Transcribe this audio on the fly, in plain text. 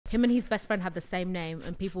Him and his best friend had the same name,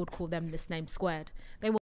 and people would call them this name squared. They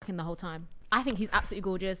were fucking the whole time. I think he's absolutely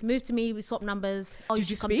gorgeous. Moved to me, we swapped numbers. Oh, Did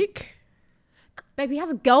you speak? Baby, he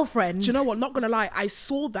has a girlfriend. Do you know what? Not gonna lie, I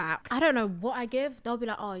saw that. I don't know what I give. They'll be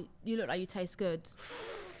like, oh, you look like you taste good.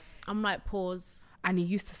 I'm like, pause. And he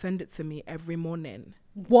used to send it to me every morning.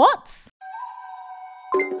 What?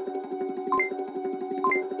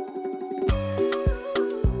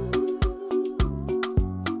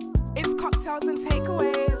 It's cocktails and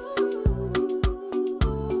takeaways.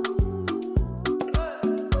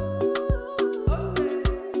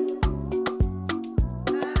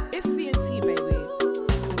 It's C&T, baby.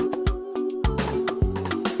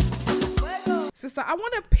 Sister, I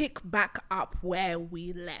want to pick back up where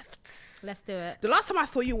we left. Let's do it. The last time I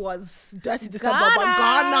saw you was Dirty December, but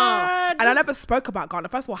Ghana. And I never spoke about Ghana.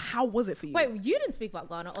 First of all, how was it for you? Wait, you didn't speak about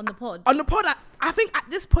Ghana on the pod? On the pod, I think at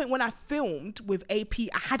this point when I filmed with AP,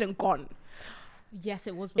 I hadn't gone. Yes,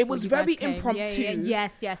 it was. It was very came. impromptu.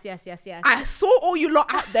 Yes. I saw all you lot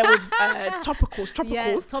out there with topicals.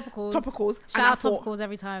 Yes, topicals. And Shout I out thought, topicals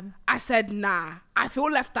every time. I said, nah, I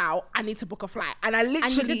feel left out. I need to book a flight. And I literally,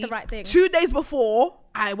 And you did the right thing. 2 days before,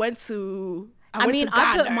 I went to I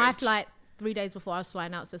Ghana. put my flight 3 days before I was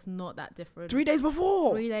flying out, so it's not that different. 3 days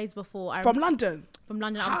before? 3 days before. From London? From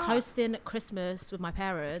London. I was hosting Christmas with my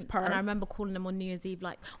parents. And I remember calling them on New Year's Eve,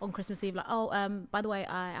 like on Christmas Eve, like, oh, by the way,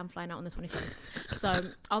 I am flying out on the 27th. So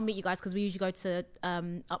I'll meet you guys, because we usually go to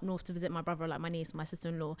up north to visit my brother, like my niece, my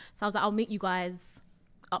sister-in-law. So I was like, I'll meet you guys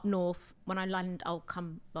up north. When I land, I'll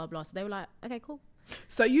come, blah, blah. So they were like, okay, cool.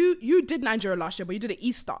 So you did Nigeria last year, but you did it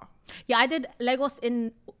Easter. Yeah, I did Lagos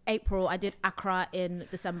in April. I did Accra in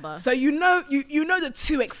December. So you know the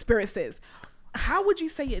two experiences. How would you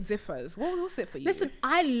say it differs? What's it for you? Listen,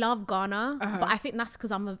 I love Ghana, but I think that's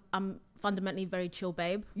because I'm fundamentally very chill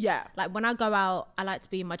babe. Yeah. Like when I go out, I like to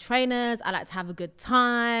be in my trainers. I like to have a good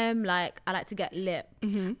time. Like I like to get lit.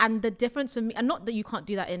 And the difference for me, and not that you can't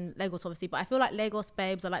do that in Lagos, obviously, but I feel like Lagos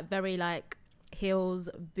babes are like very like heels,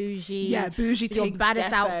 bougie. Yeah, bougie your things,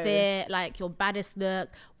 baddest defo. outfit, like your baddest look.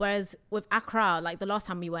 Whereas with Accra, like the last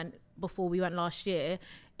time we went, before we went last year,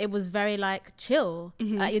 it was very like chill.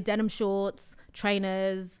 Like your denim shorts,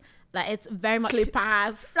 trainers, like it's very much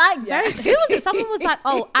slippers. like very, who was it? Someone was like,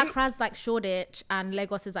 oh, Accra's like Shoreditch and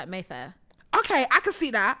Lagos is like Mayfair. Okay, I can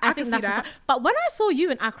see that. I can see that. But when I saw you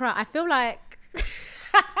in Accra, I feel like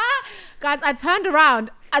guys, I turned around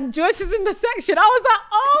and Joyce was in the section. I was like,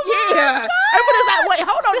 oh my God. Everybody's like, wait,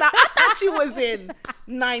 hold on now. I thought you was in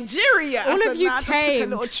Nigeria. All of you nah, came.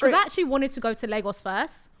 Because I actually wanted to go to Lagos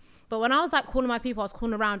first. But when I was like calling my people, I was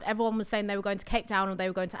calling around, everyone was saying they were going to Cape Town or they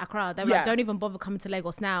were going to Accra. They were like, don't even bother coming to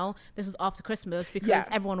Lagos now. This was after Christmas because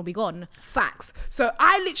everyone will be gone. Facts. So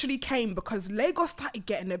I literally came because Lagos started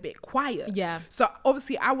getting a bit quiet. Yeah. So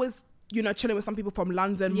obviously I was, chilling with some people from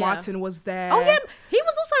London. Yeah. Martin was there. Oh yeah, he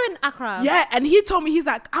was also in Accra. Yeah, and he told me, he's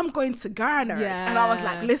like, I'm going to Ghana. Yeah. And I was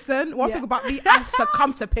like, listen, one thing about me, I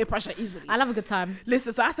succumb to peer pressure easily. I love a good time.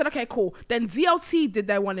 Listen, so I said, okay, cool. Then DLT did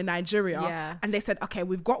their one in Nigeria. Yeah. And they said, okay,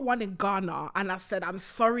 we've got one in Ghana. And I said, I'm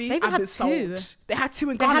sorry, They even I've had been two. sold. They had two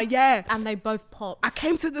in Ghana, yeah. And they both popped. I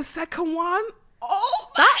came to the second one. Oh,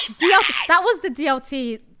 That was the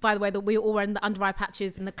DLT, by the way, that we all were in the under eye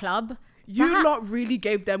patches in the club. You lot really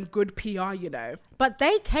gave them good PR, But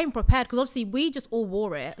they came prepared because obviously we just all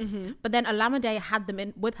wore it. But then Alameda had them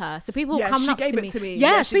in with her. So people were coming up to me. Yeah, she gave it to me.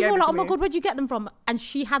 Yeah, she people gave were it like, to oh my me. God, where'd you get them from? And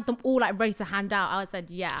she had them all like ready to hand out. I said,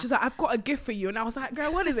 yeah. She's like, I've got a gift for you. And I was like,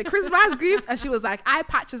 girl, what is it? Christmas gift? And she was like, eye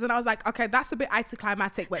patches. And I was like, okay, that's a bit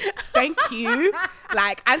anticlimactic. But thank you.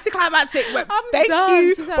 Like, anticlimactic. But thank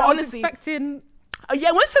you. She said, but I was honestly, expecting...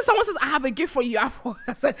 yeah, when someone says I have a gift for you, I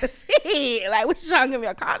said, shit, like, what you trying to give me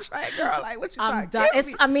a contract, girl? Like, what you trying to give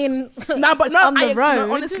me? I mean,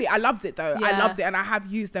 honestly, I loved it though. Yeah. I loved it, and I have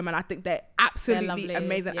used them, and I think they're absolutely lovely,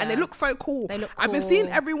 amazing, and yeah. they look so cool. They look I've been seeing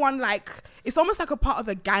cool. everyone like it's almost like a part of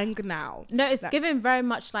a gang now. No, it's like, given very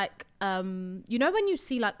much like, when you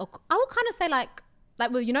see like, I would kind of say like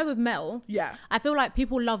with Mel, yeah, I feel like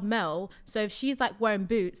people love Mel. So if she's like wearing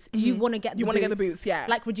boots, you want to get the boots, yeah.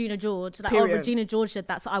 Like Regina George, like Period. Regina George did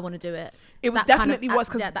that, so I want to do it. It that definitely kind of, was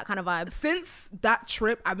because that kind of vibe. Since that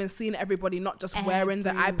trip, I've been seeing everybody not just wearing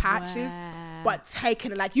the eye patches, but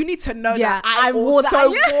taking it. Like, you need to know that I also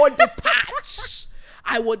wore the patch.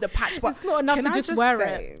 I wore the patch, but it's not enough to just wear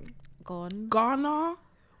it. Ghana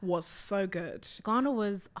was so good. Ghana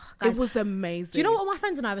was, guys, it was amazing. Do you know what my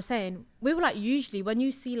friends and I were saying? We were like, usually when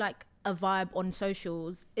you see like a vibe on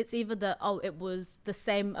socials, it's either it was the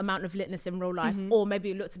same amount of litness in real life, or maybe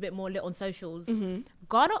it looked a bit more lit on socials.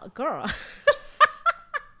 Ghana, girl.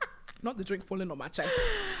 Not the drink falling on my chest.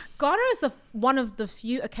 Ghana is one of the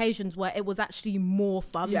few occasions where it was actually more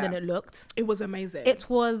fun than it looked. It was amazing. It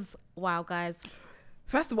was, wow, guys.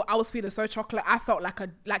 First of all, I was feeling so chocolate. I felt like I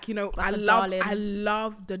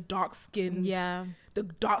love the dark skinned, the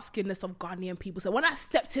dark skinness of Ghanaian people. So when I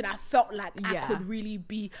stepped in, I felt like I could really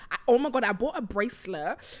be. Oh my God! I bought a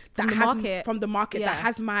bracelet from the market that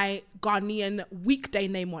has my Ghanaian weekday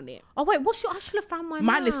name on it. Oh wait, I should have found mine.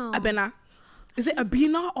 Mine is Abena. Is it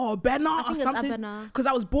Abena or Abena or something? Because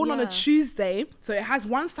I was born on a Tuesday, so it has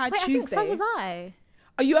one side Tuesday. I think so was I.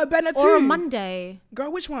 Are you Abena too? Or a Monday?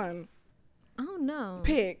 Girl, which one? Oh no.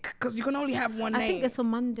 Pick, because you can only have one name. I think it's a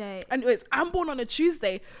Monday. Anyways, I'm born on a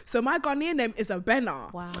Tuesday, so my Ghanaian name is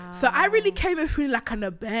Abena. Wow. So I really came in feeling like an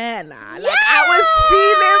Abena. Like I was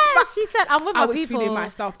feeling. She said, "I'm with my people." I was feeling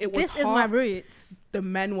myself. It was This is my roots. The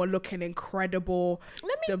men were looking incredible.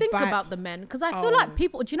 Let me think about the men, because I feel like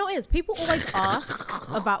people, do you know what it is? People always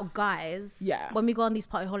ask about guys. Yeah. When we go on these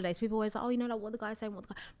party holidays, people always like, oh, like what the guys saying,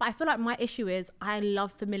 but I feel like my issue is I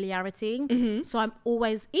love familiarity. So I'm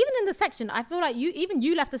always, even in the section, I feel like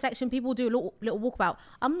you left the section, people do a little walkabout.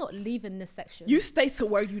 I'm not leaving this section. You stay to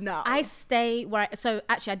where you know. I stay where, so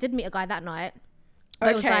actually I did meet a guy that night.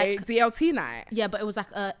 Okay, like, DLT night. Yeah, but it was like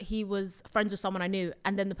he was friends with someone I knew,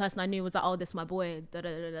 and then the person I knew was like, "Oh, this is my boy." Da, da,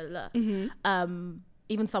 da, da, da.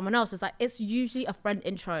 Even someone else is like, it's usually a friend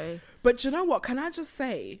intro. But you know what? Can I just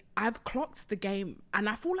say, I've clocked the game, and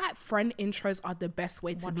I feel like friend intros are the best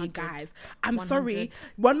way to 100. meet guys. I'm 100. sorry,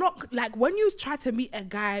 we're not like when you try to meet a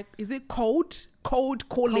guy. Is it cold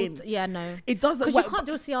calling? Yeah, no, it doesn't. Because you can't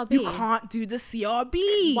do a CRB. You can't do the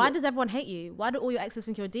CRB. Why does everyone hate you? Why do all your exes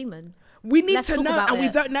think you're a demon? We need to know, and we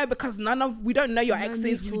don't know because we don't know your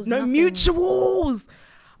exes. No mutuals.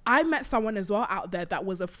 I met someone as well out there that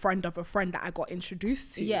was a friend of a friend that I got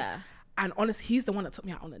introduced to. Yeah. And honestly, he's the one that took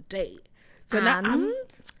me out on a date. So now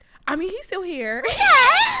he's still here.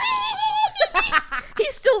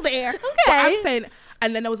 He's still there. Okay. But I'm saying,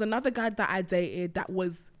 and then there was another guy that I dated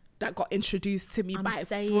that got introduced to me by a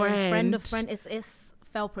friend. Friend of friend is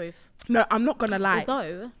fail proof. No, I'm not gonna lie.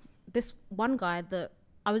 Although this one guy that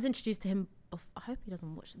I was introduced to him, I hope he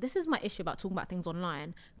doesn't watch. This is my issue about talking about things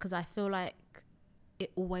online, because I feel like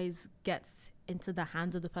it always gets into the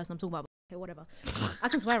hands of the person I'm talking about. Okay, whatever. I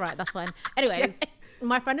can swear, right? That's fine. Anyways,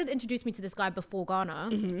 my friend had introduced me to this guy before Ghana,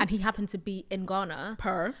 and he happened to be in Ghana.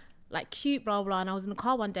 Like cute, blah blah. And I was in the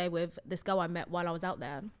car one day with this girl I met while I was out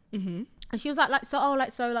there, and she was like,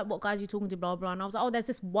 what guys are you talking to, blah blah. And I was like, oh, there's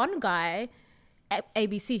this one guy at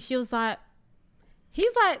ABC. She was like,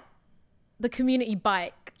 he's like the community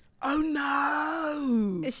bike. Oh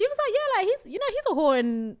no. She was like, yeah, like he's a whore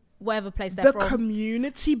in whatever place they're from. The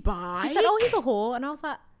community bike? She said, oh, he's a whore. And I was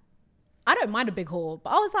like, I don't mind a big whore.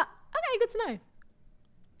 But I was like, okay, good to know.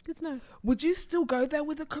 Good to know. Would you still go there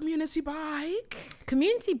with a community bike?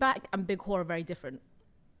 Community bike and big whore are very different.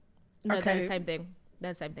 No, they're the same thing.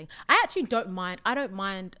 They're the same thing. I actually don't mind. I don't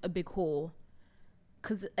mind a big whore,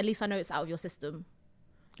 because at least I know it's out of your system.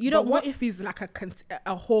 But what if he's like a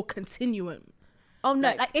whore continuum? Oh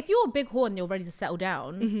no, like if you're a big whore and you're ready to settle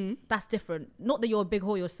down, that's different. Not that you're a big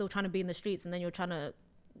whore, you're still trying to be in the streets, and then you're trying to,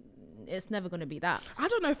 it's never going to be that. I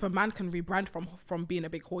don't know if a man can rebrand from being a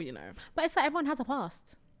big whore, you know. But it's like everyone has a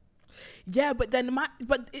past. Yeah, but then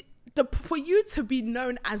for you to be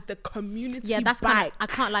known as the community bike, I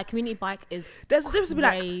can't like community bike is there's to be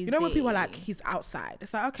like, you know, when people are like, he's outside,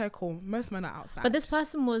 it's like, okay, cool, most men are outside. But this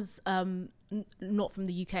person was not from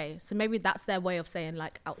the UK, so maybe that's their way of saying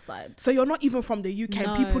like outside. So you're not even from the UK.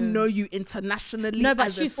 No. And people know you internationally. No,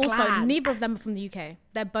 but she's also, neither of them are from the UK.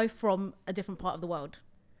 They're both from a different part of the world.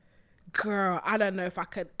 Girl, I don't know if I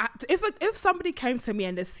could. If somebody came to me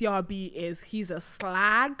and the CRB is he's a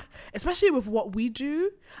slag, especially with what we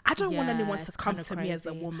do, I don't want anyone to come to me as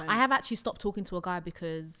a woman. I have actually stopped talking to a guy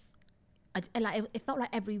because it felt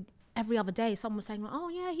like every other day someone was saying, oh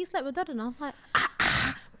yeah, he slept with Dad, and I was like,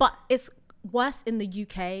 but it's worse in the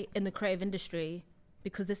UK in the creative industry,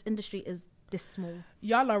 because this industry is this small.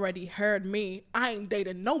 Y'all already heard me. I ain't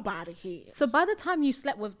dating nobody here. So by the time you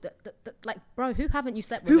slept with like, bro, who haven't you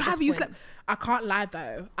slept with? Who have you slept? I can't lie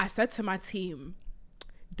though. I said to my team,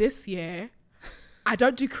 this year, I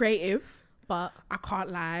don't do creative, but I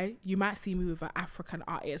can't lie. You might see me with an African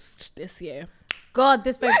artist this year. God,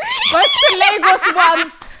 this babe goes to Lagos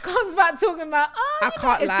once, comes back talking about, I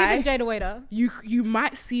can't lie. It's giving Jada Waiter. You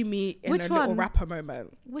might see me in little rapper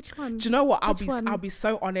moment. Which one? Do you know what? I'll be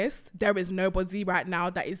so honest. There is nobody right now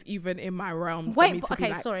that is even in my realm. Wait, for me to be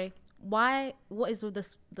like, sorry. Why? What is with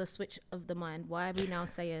the switch of the mind? Why are we now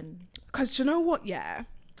saying? Because you know what? Yeah,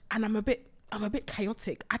 and I'm a bit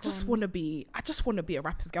chaotic. I just want to be a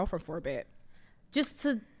rapper's girlfriend for a bit. Just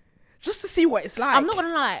to just to see what it's like. I'm not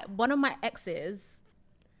gonna lie. One of my exes.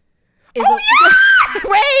 Wait,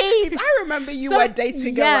 I remember you were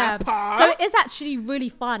dating a rapper. So it's actually really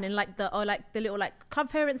fun, and like the little like club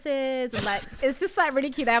appearances, and like it's just like really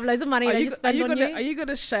cute. They have loads of money. They just spend on you. Are you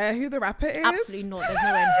gonna share who the rapper is? Absolutely not. There's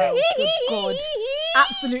no way in hell. Good God.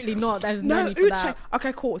 Absolutely not. There's no need for that.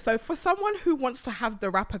 Okay, cool. So for someone who wants to have the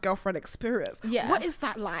rapper girlfriend experience, what is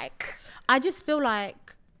that like? I just feel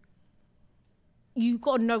like you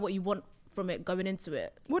gotta know what you want from it going into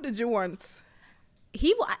it. What did you want?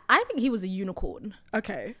 I think he was a unicorn.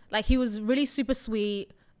 Okay. Like he was really super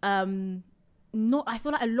sweet. I feel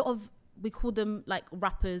like a lot of, we call them like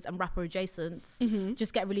rappers and rapper adjacents,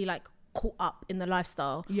 just get really like caught up in the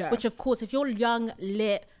lifestyle. Yeah. Which of course, if you're young,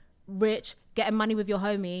 lit, rich, getting money with your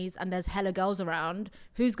homies and there's hella girls around,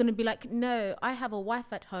 who's going to be like, no, I have a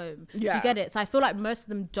wife at home. Yeah. Do you get it? So I feel like most of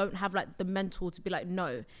them don't have like the mental to be like,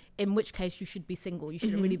 no, in which case you should be single. You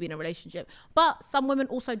shouldn't really be in a relationship. But some women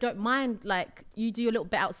also don't mind, like, you do a little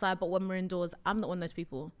bit outside, but when we're indoors, I'm not one of those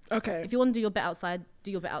people. Okay. If you want to do your bit outside,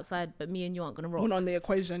 do your bit outside, but me and you aren't going to rock. One on the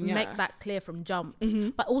equation, yeah. Make that clear from jump.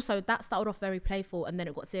 But also that started off very playful and then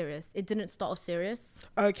it got serious. It didn't start off serious.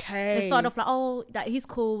 Okay. It started off like, oh, that he's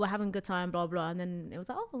cool, we're having a good time, blah, blah. And then it was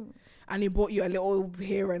like, oh. And he bought you a little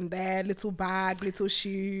here and there, little bag, little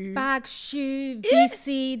shoe. Bag, shoe,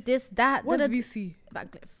 VC, this, that. What's VC? Van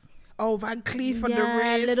Cleef. Oh, Van Cleef on the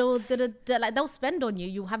wrist. Little, like they'll spend on you.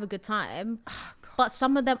 You'll have a good time. Oh, but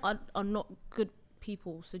some of them are not good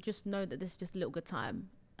people. So just know that this is just a little good time.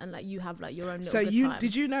 And like you have like your own little good time.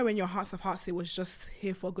 Did you know in your hearts of hearts it was just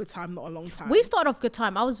here for a good time, not a long time? We started off good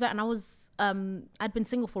time. I'd been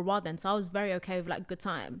single for a while then. So I was very okay with like good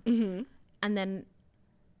time. And then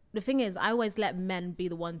the thing is, I always let men be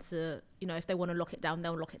the one to, you know, if they want to lock it down,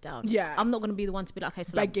 they'll lock it down. Yeah. I'm not going to be the one to be like, okay,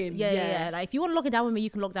 so like, yeah. Like if you want to lock it down with me, you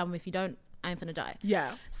can lock it down with me. If you don't, I ain't finna die.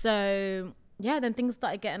 Yeah. So yeah, then things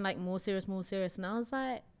started getting like more serious. And I was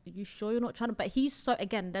like, are you sure you're not trying to? But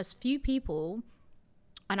again, there's few people,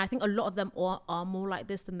 and I think a lot of them are more like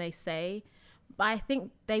this than they say. But I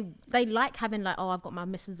think they like having like, oh, I've got my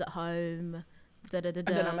missus at home. And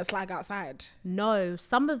then I'm a slag outside. No,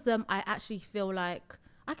 some of them I actually feel like,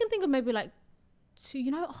 I can think of maybe like two, you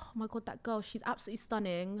know, oh my God, that girl, she's absolutely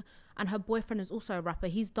stunning. And her boyfriend is also a rapper.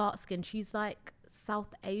 He's dark skinned. She's like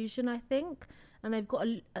South Asian, I think. And they've got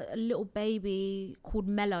a little baby called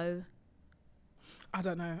Mello. I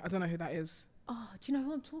don't know who that is. Oh, do you know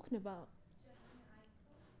who I'm talking about?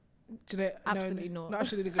 Absolutely not. Not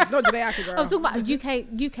actually good. Not Janae Aiko, girl. I'm talking about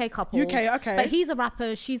a UK couple. UK, okay. But he's a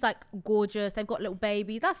rapper. She's like gorgeous. They've got a little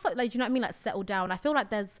baby. That's so, like, do you know what I mean? Like settle down. I feel like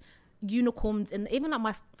there's unicorns in, even like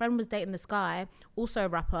my friend was dating this guy, also a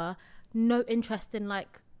rapper, no interest in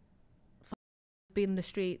like being in the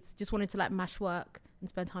streets, just wanted to like mash work and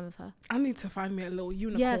spend time with her. I need to find me a little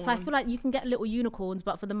unicorn. Yeah, so I feel like you can get little unicorns,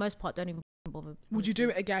 but for the most part, don't even bother. Would you do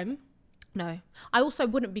it again? No, I also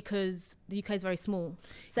wouldn't, because the UK is very small.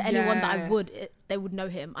 So anyone that I would, they would know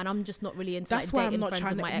him, and I'm just not really into like dating friends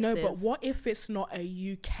of my exes. No, but what if it's not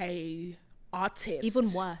a UK artist? Even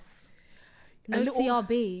worse. No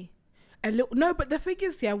CRB. No, but the thing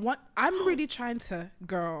is, I'm really trying to,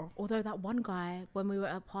 girl. Although that one guy, when we were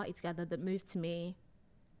at a party together, that moved to me,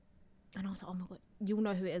 and I was like, oh my God, you'll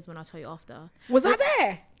know who it is when I tell you after. Was I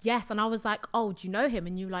there? Yes, and I was like, oh, do you know him?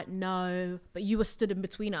 And you were like, no, but you were stood in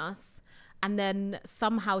between us. And then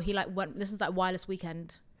somehow he like went, this is like Wireless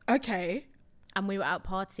Weekend. Okay. And we were out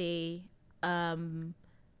party, and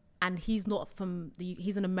he's not from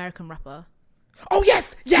he's an American rapper. Oh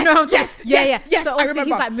yes, yes, you know yes. So I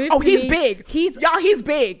remember. He's like, he's big. He's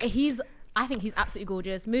big. I think he's absolutely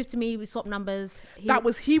gorgeous. Moved to me, we swapped numbers.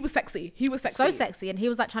 He was sexy. So sexy, and he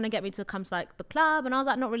was like trying to get me to come to like the club, and I was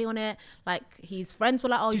like not really on it. Like his friends were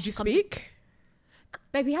like, oh, did you speak?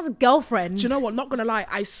 Baby, he has a girlfriend. Do you know what? Not gonna lie,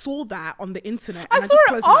 I saw that on the internet. And I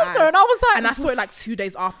saw it after, and I was like, and I saw it like 2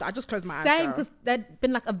 days after. I just closed my eyes. Same, because there'd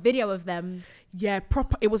been like a video of them. Yeah,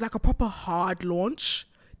 proper. It was like a proper hard launch.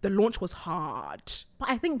 The launch was hard. But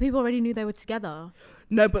I think people already knew they were together.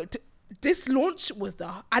 No, but this launch was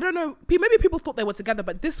I don't know. Maybe people thought they were together,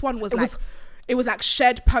 but this one was it was like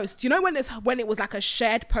shared posts. You know when it was like a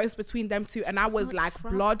shared post between them two, and I was like,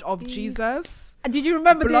 blood of Jesus. And did you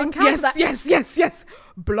remember the encounter? Yes.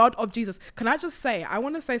 Blood of Jesus. Can I just say, I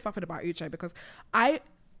want to say something about Uche, because I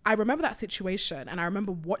remember that situation, and I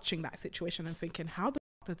remember watching that situation and thinking, how the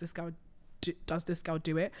fuck does this girl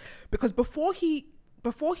do it? Because before he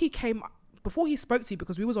spoke to you,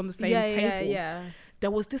 because we was on the same table, there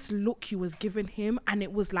was this look you was giving him, and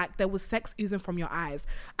it was like there was sex oozing from your eyes.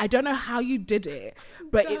 I don't know how you did it,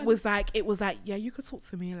 but it was like, yeah, you could talk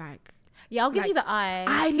to me like Yeah, I'll give you the eye.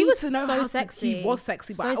 I need to know how sexy. He was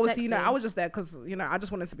sexy, but so obviously, sexy. I was just there because, I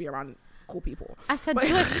just wanted to be around cool people. I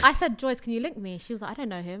said, Joyce, can you link me? She was like, I don't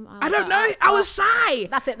know him. I don't know. I was shy.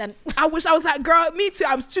 That's it then. I wish I was like, girl, me too.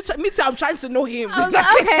 Me too. I'm trying to know him. I was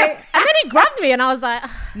like, okay. And then he grabbed me and I was like,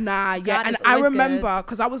 nah, yeah. God, and I remember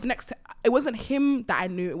because I was next to, it wasn't him that I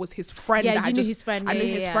knew, it was his friend. Yeah, that you knew his friend. I knew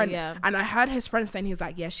his friend. Yeah. And I heard his friend saying, he's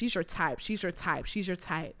like, yeah, she's your type. She's your type. She's your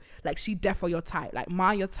type. Like, she defo your type. Like,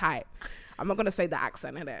 Ma, your type. I'm not gonna say the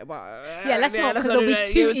accent in it, but yeah, let's not, because it'll be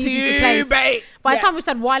too easy to place. Babe. By the time we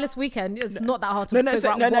said Wireless Weekend, it's not that hard to figure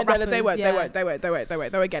out what rappers, they won't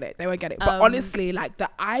get it. But honestly, like the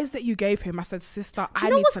eyes that you gave him, I said, sister, I need to learn.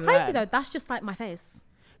 You know what's crazy though? That's just like my face.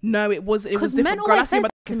 No, it was different. Girl, I've seen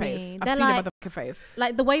your face. I've seen your motherfucking face.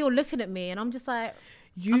 Like the way you're looking at me, and I'm just like,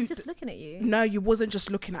 I'm just looking at you. No, you wasn't just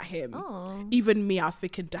looking at him. Oh. Even me, I was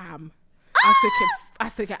thinking, damn. I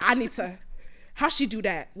was thinking, I need to. How she do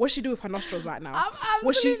that? What she do with her nostrils right now?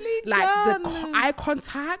 Was she like done. The eye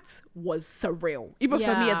contact was surreal. Even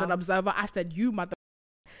for me as an observer, I said, you mother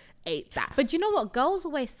ate that. But you know what? Girls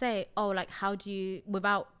always say, oh, like, how do you,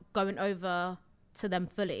 without going over to them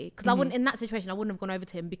fully? Because I wouldn't, in that situation, I wouldn't have gone over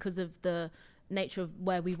to him because of the nature of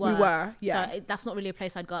where we were. Yeah. So that's not really a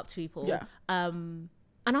place I'd go up to people. Yeah.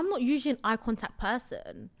 And I'm not usually an eye contact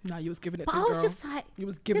person. No, you was giving it to him, girl. I was just like, you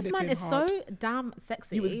was giving this it to man him is hard. so damn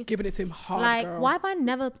sexy. You was giving it to him hard, like, girl. why have I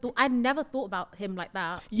never thought about him like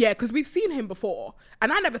that? Yeah, because we've seen him before.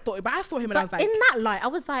 And I never thought it, but I saw him and I was like... in that light, I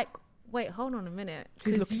was like, wait, hold on a minute.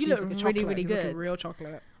 Because you look really, really good. He's looking real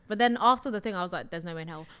chocolate. But then after the thing, I was like, there's no way in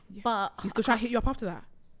hell. Yeah. But... He's still trying to hit you up after that?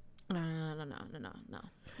 No.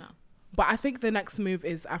 But I think the next move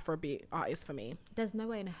is Afrobeat artist for me. There's no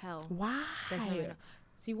way in hell. Why? There's no way in hell.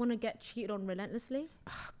 So you want to get cheated on relentlessly?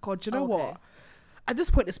 God, you know what? At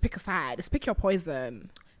this point, it's pick a side. It's pick your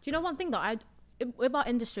poison. Do you know one thing that with our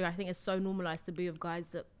industry, I think it's so normalized to be with guys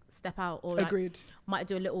that step out or Agreed. Might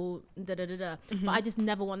do a little But I just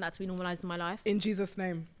never want that to be normalized in my life. In Jesus'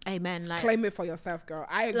 name. Amen. Like, claim it for yourself, girl.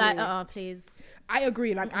 I agree. Like, please. I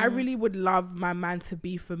agree. Like, I really would love my man to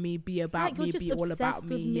be for me, be about me, be all about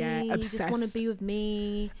me. Yeah, obsessed. You just want to be with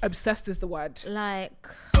me. Obsessed is the word. Like...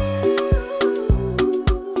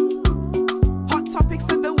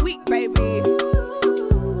 Topics of the week, baby.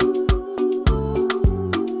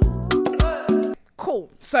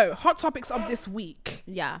 Cool. So, hot topics of this week.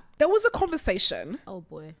 Yeah. There was a conversation. Oh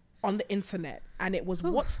boy. On the internet, and it was,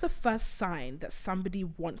 what's the first sign that somebody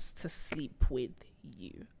wants to sleep with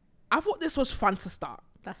you? I thought this was fun to start.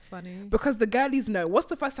 That's funny. Because the girlies know, what's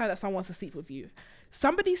the first sign that someone wants to sleep with you?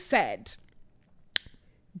 Somebody said,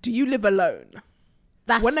 do you live alone?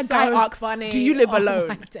 That's when a guy asks, funny. Do you live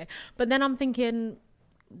alone? But then I'm thinking,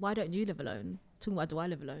 why don't you live alone? Talking about, do I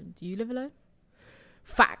live alone? Do you live alone?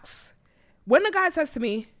 Facts. When a guy says to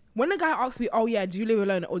me, when a guy asks me, oh yeah, do you live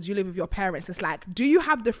alone or do you live with your parents? It's like, do you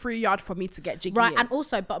have the free yard for me to get jiggy Right, in? and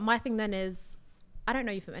also, but my thing then is, I don't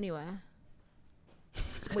know you from anywhere.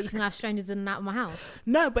 What, you think I have strangers in and out of my house?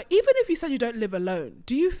 No, but even if you said you don't live alone,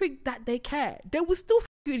 do you think that they care? They will still f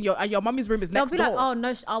you in your mummy's room is next door. They'll be like, oh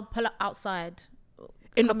no, I'll pull up outside.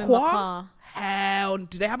 In the car? Hell,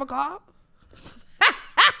 do they have a car?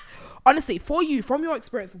 Honestly, for you, from your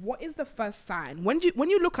experience, what is the first sign? When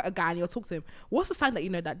you look at a guy and you're talking to him, what's the sign that you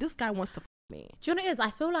know that this guy wants to f me? Do you know what it is? I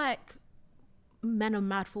feel like men are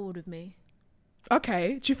mad forward with me.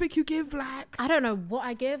 Okay. Do you think you give like... I don't know what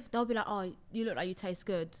I give. They'll be like, oh, you look like you taste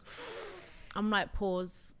good. I'm like,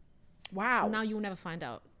 pause. Wow. Now you'll never find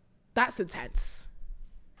out. That's intense.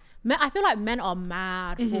 I feel like men are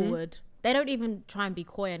mad forward. They don't even try and be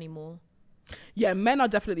coy anymore. Yeah, men are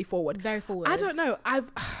definitely forward. Very forward. I don't know.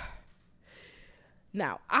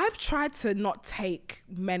 I've tried to not take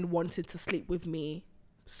men wanting to sleep with me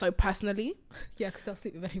so personally. Yeah, because they'll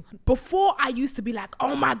sleep with anyone. Before, I used to be like,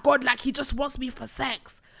 oh my God, like he just wants me for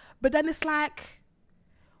sex. But then it's like,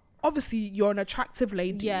 obviously you're an attractive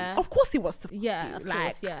lady. Yeah. Of course he wants to. Yeah, of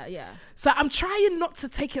course. Yeah. So I'm trying not to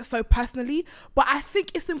take it so personally, but I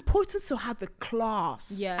think it's important to have a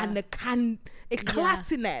class and a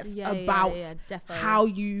classiness about how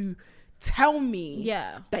you tell me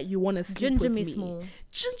that you want to sleep with me.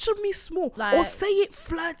 Ginger me small. Like, or say it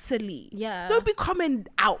flirtily. Yeah. Don't be coming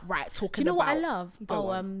outright talking about. Do you know what I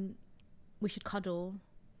love? We should cuddle.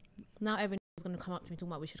 Now everyone's going to come up to me talking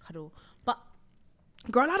about we should cuddle. But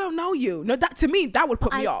girl, I don't know you. No, that to me, that would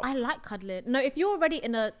put me off. I like cuddling. No, if you're already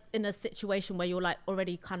in a situation where you're like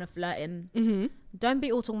already kind of flirting, don't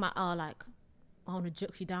be all talking about, oh, like, I want to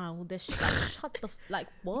juke you down, all this shit. Like, shut the like,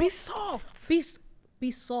 what? Be soft.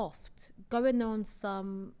 Be soft. Go in there on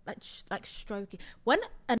some like stroking. When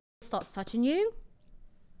a starts touching you,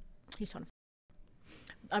 he's trying to.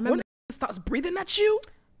 I remember starts breathing at you,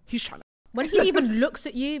 he's trying to. When he even looks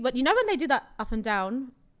at you, but you know when they do that up and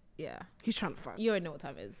down, yeah, he's trying to fuck. You already know what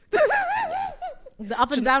time it is. The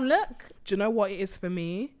up and down look. Do you know what it is for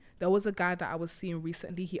me? There was a guy that I was seeing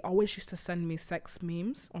recently. He always used to send me sex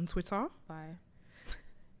memes on Twitter. Bye.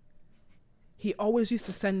 He always used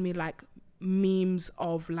to send me like memes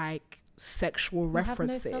of like sexual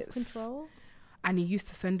references. Have no self-control? And he used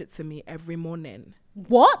to send it to me every morning.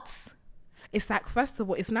 What? It's like, first of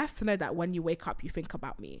all, it's nice to know that when you wake up, you think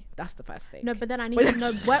about me. That's the first thing. No, but then I need to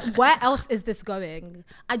know where else is this going?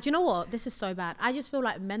 Do you know what? This is so bad. I just feel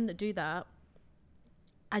like men that do that,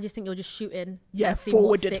 I just think you're just shooting. Yeah,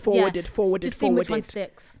 forwarded. Just seeing which one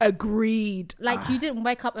sticks. Agreed. Like you didn't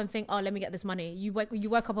wake up and think, oh, let me get this money. You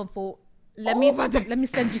woke up and thought, let me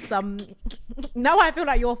send you some. Now I feel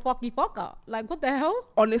like you're a fucker. Like, what the hell?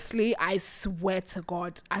 Honestly, I swear to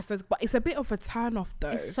God, but it's a bit of a turn off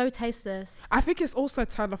though. It's so tasteless. I think it's also a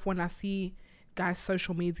turn off when I see guys'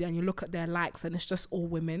 social media and you look at their likes and it's just all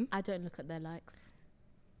women. I don't look at their likes.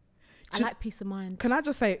 I like peace of mind. Can I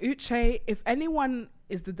just say, Uche, if anyone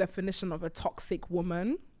is the definition of a toxic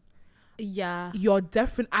woman, yeah, you're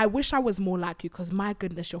definitely. I wish I was more like you, because my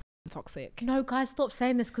goodness, you're toxic. No, guys, stop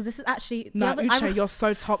saying this, because this is actually Uche, you're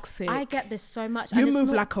so toxic. I get this so much. You move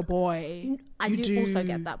like a boy. I do also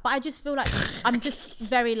get that, but I just feel like I'm just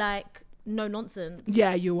very like no nonsense.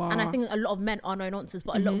 Yeah, you are. And I think a lot of men are no nonsense,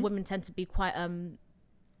 but a lot of women tend to be quite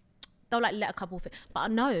they'll like let a couple things,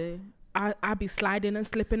 but no, I be sliding and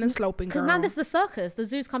slipping and sloping, girl. Because now this is the circus. The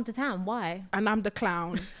zoo's come to town. Why? And I'm the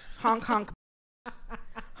clown. Honk honk.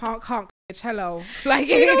 Honk honk. Hello. Like,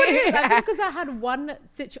 you know what it is? Like, because I had one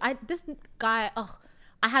situation. This guy.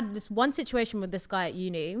 I had this one situation with this guy at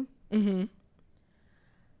uni. And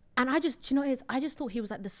I just, do you know what it is? I just thought he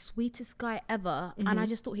was like the sweetest guy ever. And I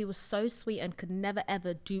just thought he was so sweet and could never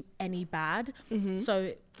ever do any bad.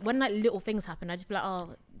 So when like little things happen, I just be like,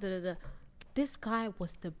 oh, This guy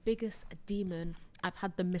was the biggest demon I've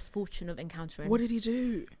had the misfortune of encountering. What did he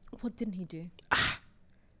do? What didn't he do?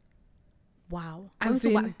 Wow. I'm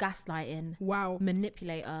talking about gaslighting. Wow.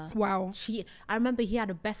 Manipulator. Wow. Cheating. I remember he had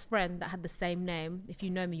a best friend that had the same name. If you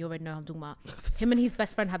know me, you already know who I'm talking about. Him and his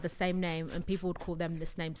best friend had the same name, and people would call them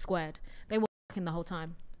this name squared. They were fucking the whole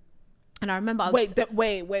time. And I remember wait.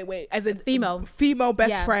 As a female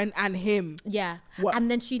best friend and him. Yeah. What?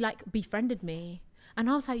 And then she like befriended me. And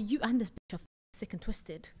I was like, you and this bitch are sick and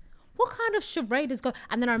twisted. What kind of charade is going?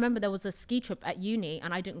 And then I remember there was a ski trip at uni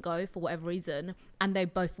and I didn't go for whatever reason. And they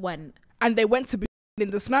both went. And they went to be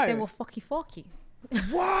in the snow. They were fucky.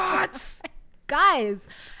 What? Guys,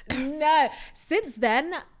 no. Since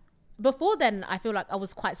then, before then, I feel like I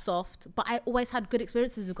was quite soft. But I always had good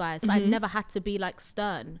experiences with guys. So I never had to be like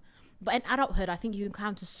stern. But in adulthood, I think you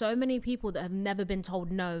encounter so many people that have never been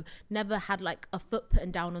told no, never had like a foot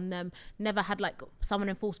put down on them, never had like someone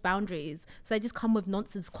enforce boundaries. So they just come with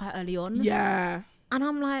nonsense quite early on. Yeah. And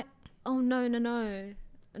I'm like, oh, no,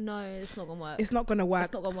 it's not going to work. It's not going to work.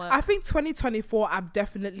 It's not going to work. I think 2024, I've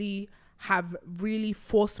definitely have really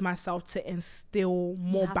forced myself to instill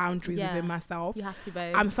more boundaries within myself. You have to,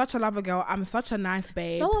 babe. I'm such a lover girl. I'm such a nice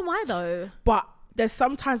babe. So am I though. But there's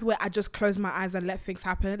sometimes where I just close my eyes and let things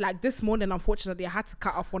happen. Like this morning, unfortunately, I had to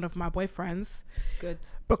cut off one of my boyfriends. Good.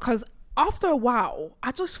 Because after a while,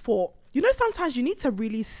 I just thought, you know, sometimes you need to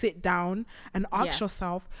really sit down and ask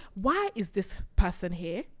yourself, why is this person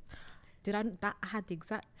here? I had the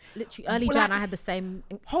exact, literally early Jan, I had the same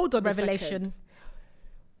revelation.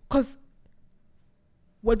 Because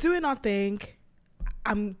we're doing our thing.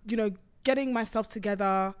 I'm, getting myself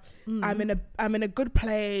together. I'm in a good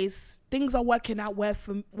place. Things are working out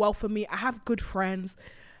well for me. I have good friends.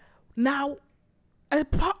 Now,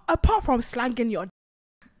 apart from slanging your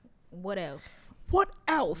what else? But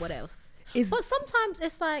sometimes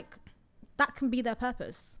it's like that can be their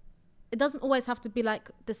purpose. It doesn't always have to be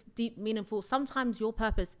like this deep, meaningful. Sometimes your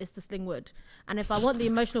purpose is to sling wood. And if I want the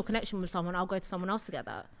emotional connection with someone, I'll go to someone else to get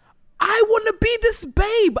that. I want to be this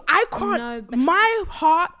babe. I can't. No, my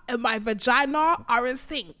heart and my vagina are in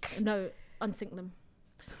sync. No, unsync them.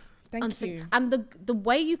 Thank you. And the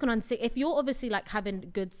way you can unsync, if you're obviously like having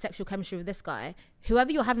good sexual chemistry with this guy,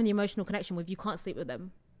 whoever you're having the emotional connection with, you can't sleep with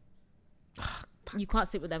them. You can't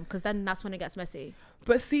sleep with them because then that's when it gets messy.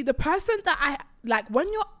 But see, the person that I like,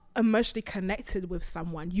 when you're emotionally connected with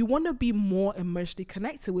someone, you want to be more emotionally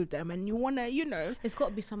connected with them, and you want to, it's got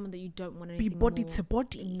to be someone that you don't want anything be body more. To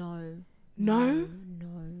body. No,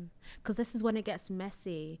 because this is when it gets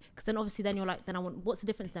messy. Because then obviously then you're like, what's the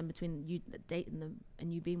difference then between you dating them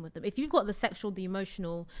and you being with them? If you've got the sexual, the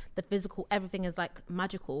emotional, the physical, everything is like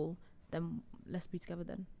magical, then let's be together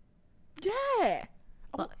then. Yeah.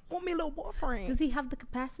 But I want me a little boyfriend. Does he have the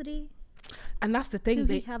capacity? And that's the thing. Do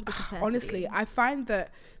we have the capacity? Honestly, I find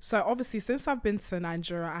that, so obviously since I've been to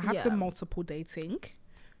Nigeria, I have been multiple dating.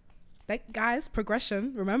 Like, guys,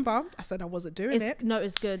 progression. Remember, I said I wasn't doing it. No,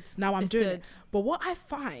 it's good. Now I'm doing it. But what I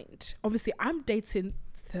find, obviously I'm dating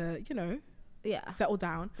to, you know, settle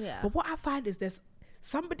down. Yeah. But what I find is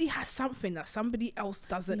somebody has something that somebody else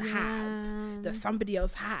doesn't have, that somebody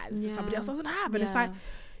else has, that somebody else doesn't have. And it's like,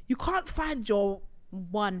 you can't find your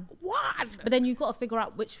one. But then you've got to figure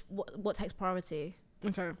out what takes priority.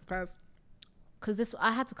 Okay, guys. Because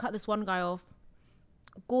I had to cut this one guy off.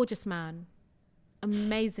 Gorgeous man.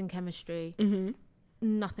 Amazing chemistry.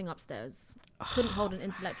 Nothing upstairs. Couldn't hold an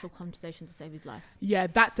intellectual conversation to save his life. Yeah,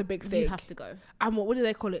 that's a big thing. You have to go. What do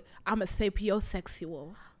they call it? I'm a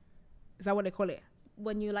sapiosexual. Is that what they call it?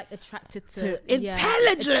 When you're like attracted to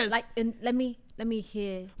intelligence. Let me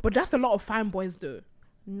hear. But that's a lot of fine boys do.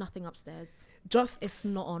 Nothing upstairs. It's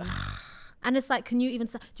not on. And it's like, can you even?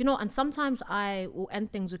 Do you know? And sometimes I will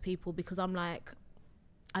end things with people because I'm like,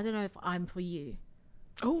 I don't know if I'm for you.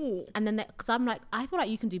 Oh. And then because I'm like, I feel like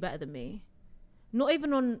you can do better than me. Not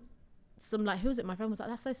even on some, like, who was it? My friend was like,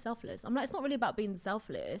 that's so selfless. I'm like, it's not really about being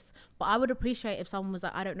selfless, but I would appreciate if someone was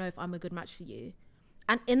like, I don't know if I'm a good match for you.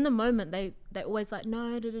 And in the moment, they're always like,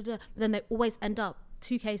 no, But then they always end up,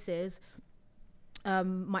 2 cases.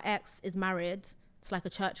 My ex is married to like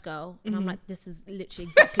a church girl, and I'm like, this is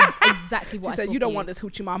literally exactly what she said. You don't want this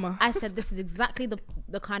hoochie mama. I said, this is exactly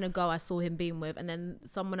the kind of girl I saw him being with. And then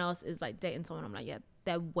someone else is like dating someone. I'm like, yeah,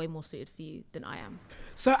 they're way more suited for you than I am.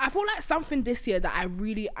 So I feel like something this year that I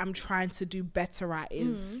really am trying to do better at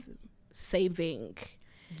is saving.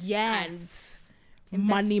 Yes. And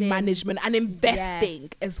money management and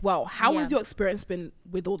investing as well. How has your experience been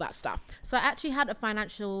with all that stuff? So I actually had a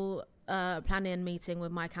financial planning meeting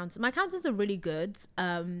with my accountant. My accountants are really good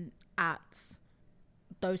at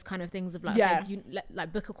those kind of things of like,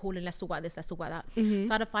 like book a call and let's talk about this, let's talk about that. So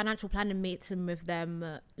I had a financial planning meeting with them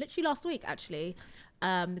literally last week actually,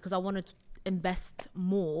 because I wanted to invest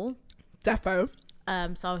more. Defo.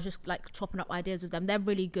 So I was just like chopping up ideas with them. They're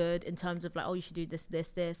really good in terms of like, oh, you should do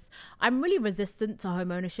this. I'm really resistant to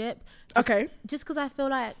home ownership. Just because I feel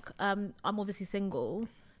like I'm obviously single,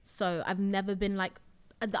 so I've never been like,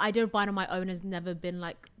 the idea of buying on my own has never been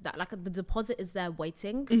like that. Like the deposit is there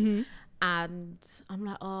waiting, and I'm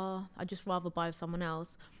like, oh, I'd just rather buy with someone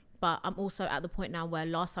else. But I'm also at the point now where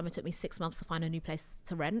last time it took me 6 months to find a new place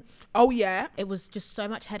to rent. Oh yeah. It was just so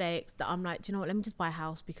much headache that I'm like, do you know what? Let me just buy a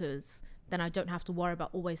house, because then I don't have to worry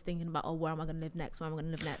about always thinking about, oh, where am I going to live next?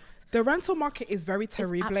 The rental market is very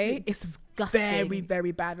terrible. It's very,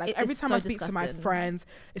 very bad. Like every time I speak to my friends,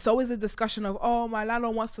 it's always a discussion of, oh, my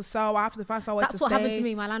landlord wants to sell. I have to find somewhere to stay. That's what happened to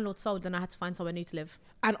me. My landlord sold, then I had to find somewhere new to live.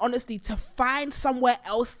 And honestly, to find somewhere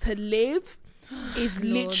else to live is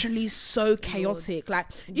literally so chaotic. Like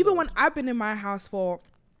even when I've been in my house for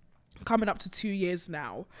coming up to 2 years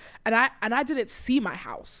now, and I didn't see my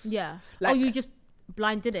house. Yeah. Like, you just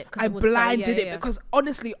blind did it. I blind did it because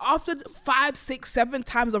honestly, after 5, 6, 7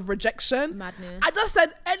 times of rejection, madness, I just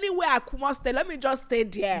said anywhere I could stay, let me just stay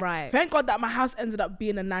there. Right. Thank God that my house ended up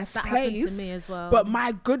being a nice place. Happened to me as well. But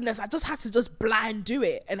my goodness, I just had to just blind do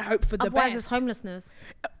it and hope for the best. Otherwise, it's homelessness.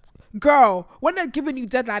 Girl, when they're giving you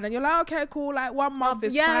deadline and you're like, okay, cool, like 1 month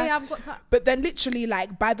is fine. Yeah, I've got time. But then literally,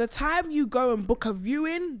 like, by the time you go and book a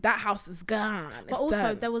viewing, that house is gone. But also,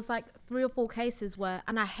 done. There was like 3 or 4 cases where,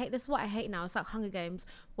 and this is what I hate now, it's like Hunger Games.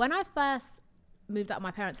 When I first moved out of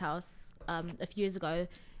my parents' house a few years ago,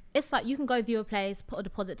 it's like you can go view a place, put a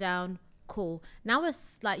deposit down, cool. Now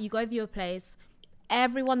it's like you go view a place,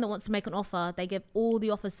 everyone that wants to make an offer, they give all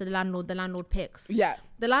the offers to the landlord picks. Yeah.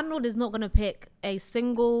 The landlord is not going to pick a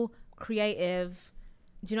single creative,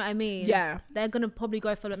 do you know what I mean? Yeah. They're going to probably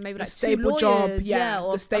go for maybe like stable job. Yeah.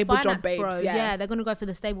 Or the stable job babes. Yeah. They're going to go for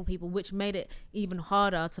the stable people, which made it even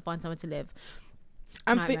harder to find somewhere to live.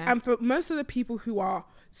 And for most of the people who are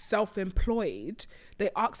self-employed, they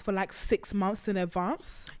ask for like 6 months in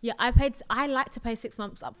advance. Yeah. I like to pay 6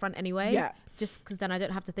 months up front anyway. Yeah. Just because then I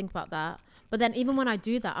don't have to think about that. But then even when I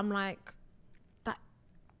do that, I'm like,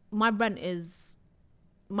 my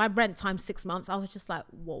rent times 6 months, I was just like,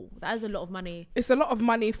 whoa, that is a lot of money. It's a lot of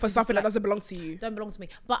money for something that doesn't belong to you. Don't belong to me.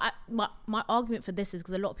 But my argument for this is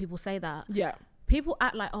because a lot of people say that. Yeah. People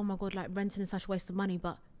act like, oh my God, like renting is such a waste of money,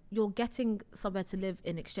 but you're getting somewhere to live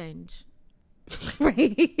in exchange.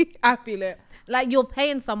 I feel it. Like you're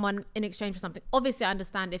paying someone in exchange for something. Obviously, I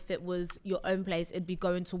understand if it was your own place, it'd be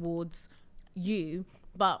going towards you.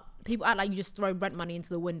 But people act like you just throw rent money into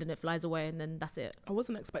the wind and it flies away and then that's it. I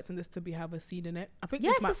wasn't expecting this to have a seed in it. I think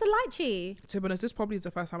it's a lychee. To be honest, this probably is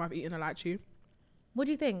the first time I've eaten a lychee. What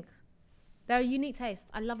do you think? They're a unique taste.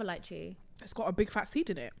 I love a lychee. It's got a big fat seed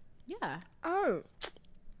in it. Yeah. Oh.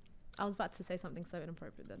 I was about to say something so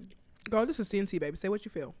inappropriate then. Girl, this is CNC, baby. Say what you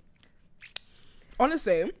feel.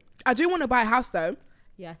 Honestly, I do want to buy a house though.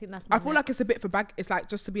 Yeah, I think that's. I feel like it's a bit for bag. It's like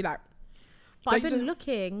just to be like. But I've been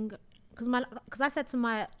looking because I said to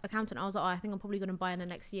my accountant, I was like, I think I'm probably going to buy in the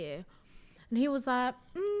next year, and he was like,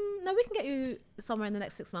 no, we can get you somewhere in the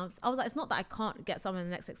next 6 months. I was like, it's not that I can't get somewhere in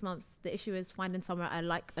the next 6 months. The issue is finding somewhere I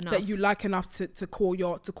like enough. That you like enough to call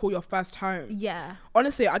your first home. Yeah.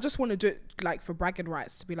 Honestly, I just want to do it like for bragging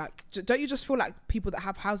rights, to be like, don't you just feel like people that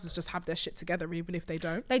have houses just have their shit together even if they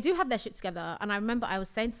don't? They do have their shit together. And I remember I was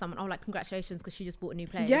saying to someone, oh, like, congratulations, because she just bought a new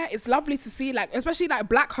place. Yeah, it's lovely to see, like, especially like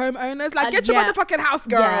black homeowners, like, get your motherfucking house,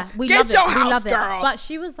 girl. Yeah, get your house, girl. But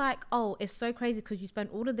she was like, oh, it's so crazy because you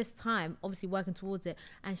spent all of this time obviously working towards it.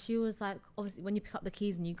 And she was like, obviously when you pick up the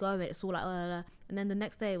keys and you go, it's all like, and then the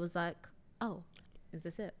next day it was like, oh, is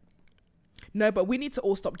this it? No, but we need to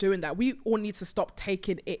all stop doing that. We all need to stop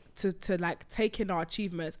taking it to like taking our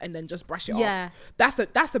achievements and then just brush it off. That's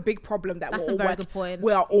a big problem that that's a very good point.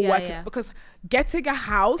 We are all working because getting a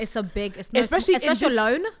house, especially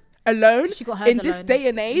alone she got hers in this day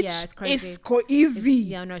and age, it's crazy. It's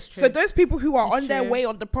easy. It's true. So those people who are on their way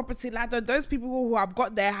on the property ladder, those people who have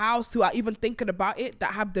got their house, who are even thinking about it,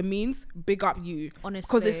 that have the means, big up you. Honestly,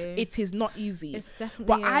 because it is not easy. It's definitely.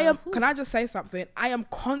 But can I just say something? I am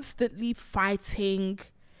constantly fighting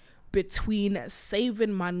between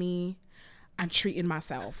saving money and treating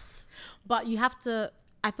myself. But you have to.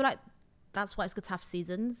 I feel like that's why it's good to have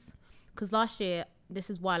seasons. Because last year,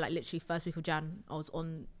 this is why, like, literally first week of Jan, I was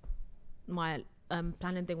on my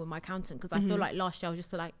planning thing with my accountant, because I feel like last year I was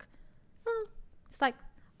just like, it's like,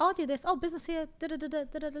 I'll do this, business here,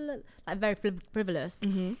 like very frivolous.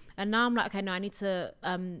 And now I'm like, okay, no, I need to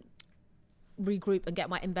regroup and get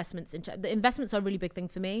my investments in check. The investments are a really big thing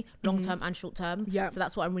for me, long term and short term. So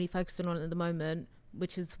that's what I'm really focusing on at the moment,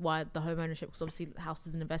 which is why the home ownership, because obviously the house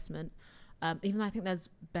is an investment. Even though I think there's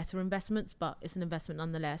better investments, but it's an investment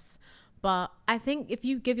nonetheless. But I think if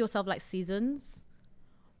you give yourself like seasons.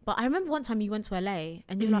 But I remember one time you went to LA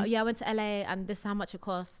and you were like, yeah, I went to LA and this is how much it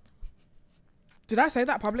cost. Did I say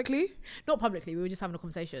that publicly? Not publicly. We were just having a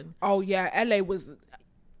conversation. Oh yeah, LA was.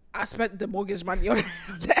 I spent the mortgage money on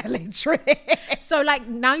the LA trip. So like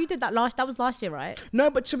now you did that that was last year, right? No,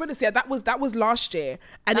 but to be honest, that was last year,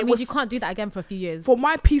 and that means you can't do that again for a few years. For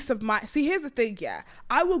my peace of mind. See, here's the thing. Yeah,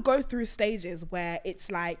 I will go through stages where it's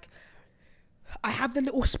like, I have the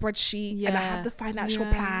little spreadsheet and I have the financial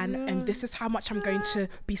plan and this is how much I'm going to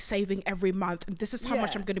be saving every month and this is how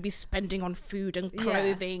much I'm going to be spending on food and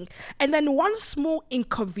clothing, and then one small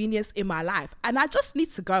inconvenience in my life and I just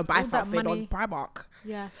need to go and buy something on Primark.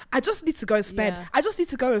 I just need to go and spend. I just need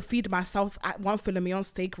to go and feed myself at one filet mignon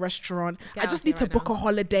steak restaurant. I just need to book a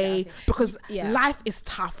holiday because life is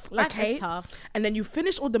tough. Life is tough. And then you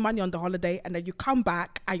finish all the money on the holiday and then you come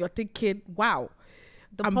back and you're thinking, wow,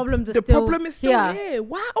 the problem is still here.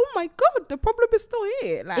 Wow, oh my god, the problem is still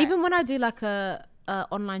here. Like, even when I do like a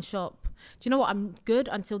online shop, do you know what? I'm good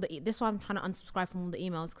until this is why I'm trying to unsubscribe from all the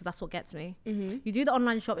emails, because that's what gets me. You do the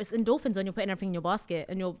online shop, it's endorphins when you're putting everything in your basket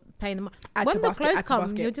and you're paying them. When the clothes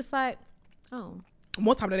come, you're just like, oh,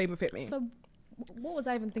 more time than they even fit me. So what was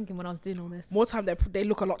I even thinking when I was doing all this? More time they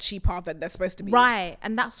look a lot cheaper than they're supposed to be. Right,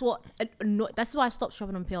 and that's why I stopped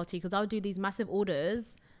shopping on PLT, because I would do these massive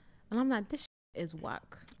orders and I'm like, this is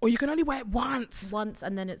whack. Or you can only wear it once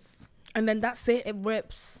and then that's it. It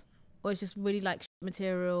rips, or it's just really like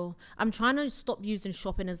material. I'm trying to stop using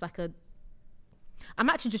shopping as like I'm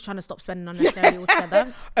actually just trying to stop spending unnecessarily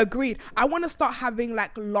altogether. Agreed. I want to start having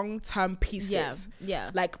like long-term pieces.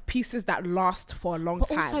 Like pieces that last for a long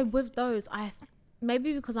time. But also with those,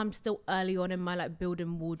 maybe because I'm still early on in my like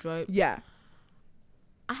building wardrobe.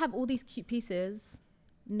 I have all these cute pieces,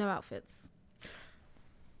 no outfits.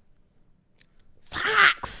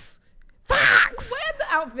 Facts. Where are the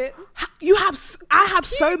outfits? I have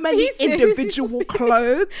so many individual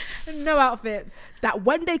clothes. No outfits. That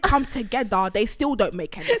when they come together, they still don't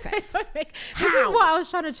make any sense. This is what I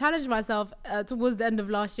was trying to challenge myself towards the end of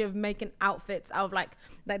last year, of making outfits out of like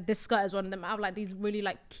this skirt is one of them, out of like these really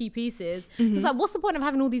like key pieces. It's like, what's the point of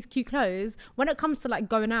having all these cute clothes when it comes to like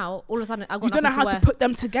going out? All of a sudden, you don't know how to put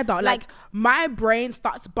them together. Like my brain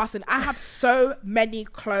starts busting. I have so many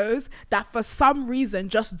clothes that for some reason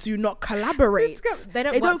just do not collaborate. They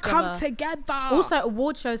don't come together. Also,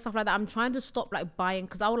 award shows, stuff like that, I'm trying to stop like buying,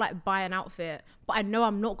 because I will like buy an outfit, but I know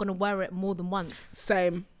I'm not going to wear it more than once.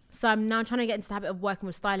 Same. So I'm now trying to get into the habit of working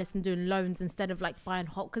with stylists and doing loans instead of like buying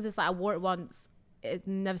hot, because it's like I wore it once, it's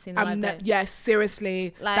never seen the light day. Yeah,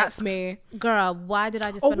 seriously, like, that's me. Girl, why did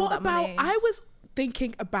I just spend all that money? I was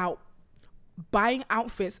thinking about buying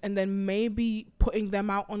outfits and then maybe putting them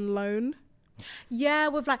out on loan. Yeah,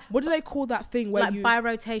 with like, what do they call that thing where like you by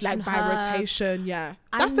rotation? Like by rotation, yeah.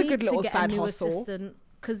 That's a good little side hustle.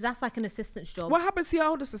 Because that's like an assistant's job. What happened to your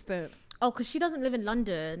old assistant? Oh, because she doesn't live in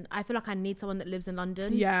London. I feel like I need someone that lives in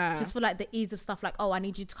London. Yeah. Just for like the ease of stuff, like, oh, I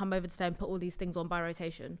need you to come over today and put all these things on by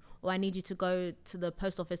rotation, or I need you to go to the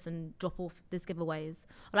post office and drop off these giveaways.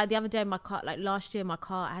 Or like the other day, my car, like last year,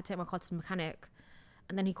 I had to take my car to the mechanic,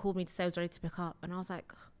 and then he called me to say it was ready to pick up, and I was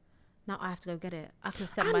like, now I have to go get it. I could have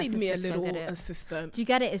sent my assistant me a to go little get it. assistant. Do you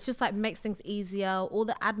get it? It's just like makes things easier. All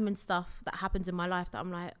the admin stuff that happens in my life that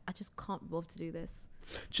I'm like, I just can't be bothered to do this.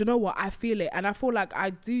 Do you know what? I feel it. And I feel like I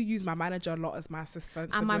do use my manager a lot as my assistant.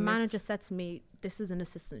 And my manager said to me, this is an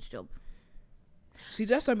assistant's job. She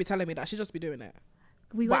just don't be telling me that. She just be doing it.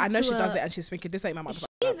 But I know she does it and she's thinking, this ain't my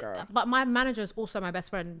motherfucking girl. But my manager is also my best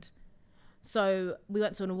friend. So we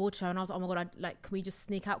went to an award show and I was like, oh my God, can we just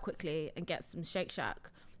sneak out quickly and get some Shake Shack?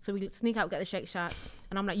 So we sneak out, get the Shake Shack.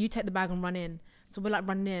 And I'm like, you take the bag and run in. So we're like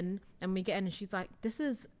running in and we get in and she's like, this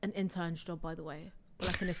is an intern's job, by the way. Or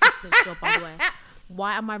like an assistant's job, by the way.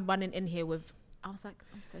 Why am I running in here with... I was like,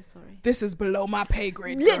 I'm so sorry. This is below my pay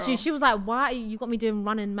grade, girl. Literally, she was like, why you got me doing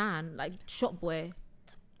running man? Like, shop boy.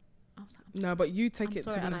 I was like, no, but you take I'm it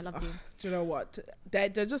sorry, to and I love you. Do you know what? They're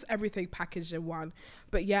just everything packaged in one.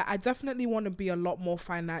 But yeah, I definitely want to be a lot more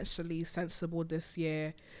financially sensible this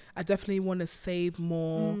year. I definitely want to save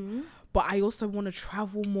more. But I also want to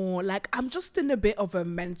travel more. Like, I'm just in a bit of a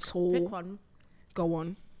mental... Pick one. Go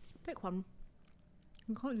on. Pick one.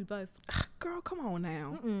 I can't do both. Girl, come on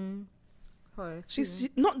now. Sorry, She's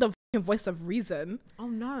not the voice of reason. Oh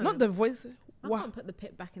no. Not the voice. I can't put the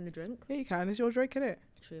pit back in the drink. Yeah, you can. It's your drink, innit?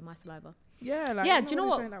 True, my saliva. Yeah, like, yeah, do you know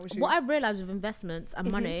what? What I've realised with investments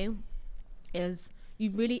and money is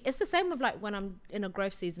it's the same with like when I'm in a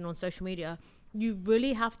growth season on social media, you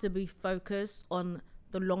really have to be focused on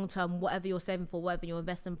the long term, whatever you're saving for, whatever you're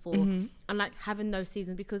investing for, and like having those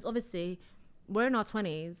seasons, because obviously we're in our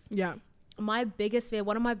 20s. Yeah. One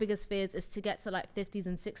of my biggest fears is to get to like 50s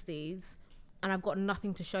and 60s and I've got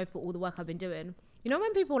nothing to show for all the work I've been doing. You know,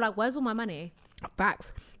 when people are like, where's all my money?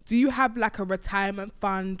 Facts. Do you have like a retirement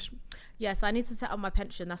fund? Yes, I need to set up my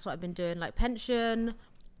pension. That's what I've been doing. Like pension,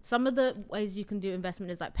 some of the ways you can do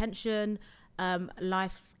investment is like pension,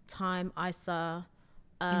 lifetime ISA.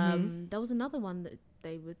 There was another one that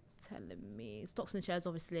they were telling me, stocks and shares,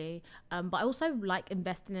 obviously. But I also like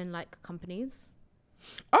investing in like companies.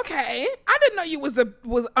 Okay, I didn't know you was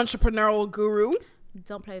entrepreneurial guru.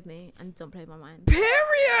 Don't play with me and don't play with my mind.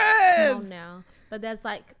 Period. Come on now. But there's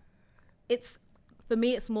like, for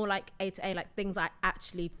me it's more like A to A, like things I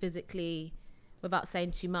actually physically, without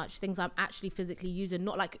saying too much, things I'm actually physically using,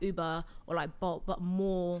 not like Uber or like Bolt, but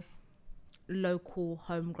more local,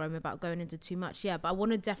 homegrown, without going into too much. Yeah, but I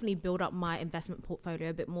want to definitely build up my investment portfolio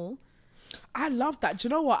a bit more. I love that. Do you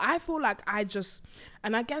know what? I feel like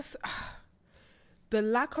and I guess the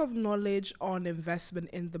lack of knowledge on investment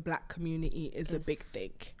in the Black community is a big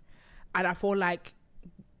thing. And I feel like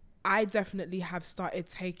I definitely have started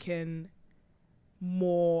taking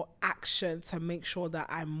more action to make sure that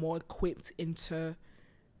I'm more equipped into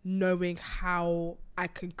knowing how I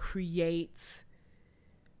can create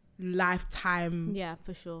lifetime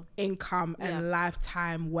for sure income and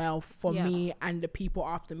lifetime wealth for me and the people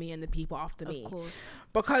after me and the people after me. Of course.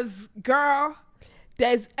 Because girl,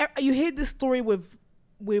 you hear this story with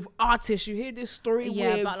artists, you hear this story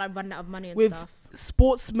about like running out of money and with stuff.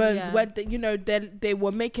 Sportsmen when they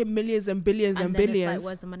were making millions and billions and billions. It's like,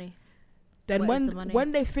 where's the money? Then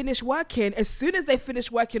when they finish working, as soon as they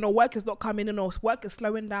finish working or work is not coming in or work is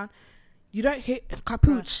slowing down, you don't hit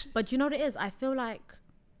capuch. But you know what it is? I feel like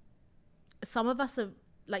some of us are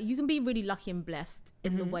like, you can be really lucky and blessed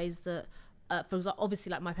in the ways that, for example, obviously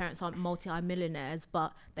like my parents aren't multi-millionaires,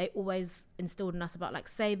 but they always instilled in us about like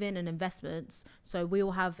saving and investments. So we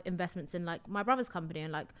all have investments in like my brother's company,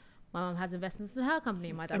 and like my mom has investments in her company,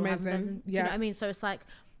 and my dad has investments. Do you know what I mean? So it's like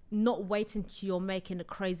not waiting till you're making a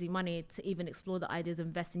crazy money to even explore the ideas of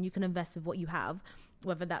investing. You can invest with what you have,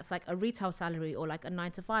 whether that's like a retail salary or like a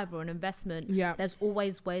 9-to-5 or an investment. Yeah. There's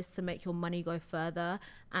always ways to make your money go further.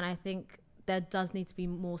 And I think there does need to be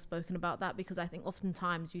more spoken about that, because I think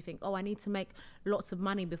oftentimes you think, oh, I need to make lots of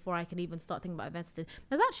money before I can even start thinking about investing.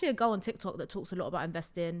 There's actually a girl on TikTok that talks a lot about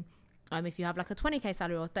investing. If you have like a 20k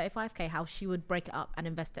salary or 35k, how she would break it up and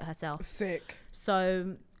invest it herself. Sick.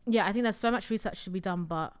 So yeah, I think there's so much research to be done,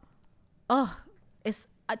 but it's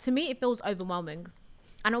to me it feels overwhelming,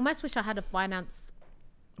 and I almost wish I had a finance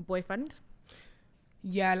boyfriend.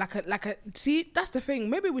 Yeah, like a see, that's the thing.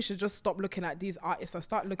 Maybe we should just stop looking at these artists and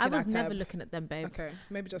start looking at I was never looking at them, babe. Okay,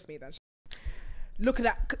 maybe just me then. looking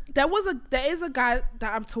at, there is a guy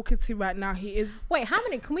that I'm talking to right now. He is. Wait, how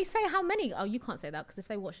many? Can we say how many? Oh, you can't say that because if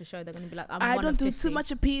they watch the show, they're gonna be like, I don't do 50. too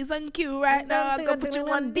much of P's and Q right now. I'm gonna put you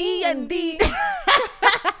on D&D.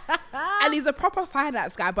 And he's a proper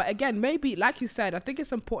finance guy. But again, maybe like you said, I think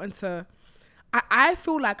it's important to. I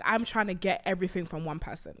feel like I'm trying to get everything from one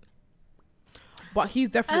person, but he's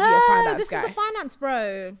definitely a finance guy. This is a finance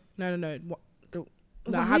bro. No. What?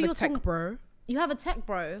 No, I have a tech bro. You have a tech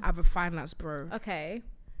bro? I have a finance bro. Okay.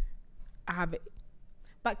 I have it.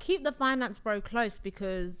 But keep the finance bro close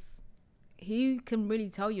because he can really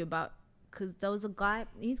tell you about, because there was a guy,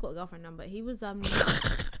 he's got a girlfriend number. He was,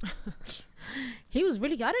 he was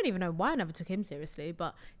really, I don't even know why I never took him seriously,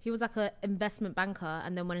 but he was like an investment banker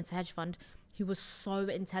and then went into hedge fund. He was so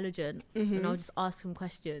intelligent and I would just ask him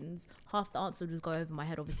questions. Half the answer would just go over my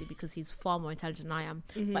head, obviously, because he's far more intelligent than I am.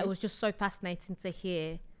 But it was just so fascinating to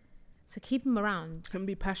hear. So keep him around. And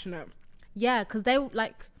be passionate. Yeah, because they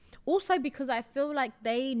like, also because I feel like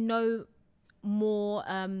they know more,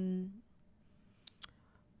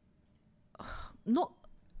 not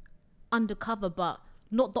undercover, but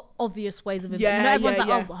not the obvious ways of investing. Everyone's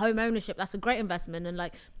like, oh, home ownership, that's a great investment. And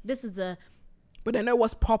like, this is a... But they know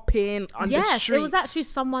what's popping on the streets. Yes, it was actually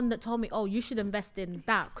someone that told me, oh, you should invest in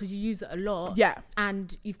that because you use it a lot. Yeah.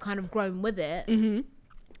 And you've kind of grown with it.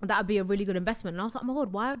 That would be a really good investment. And I was like, oh my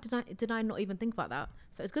God, why did I not even think about that?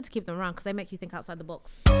 So it's good to keep them around because they make you think outside the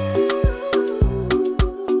box.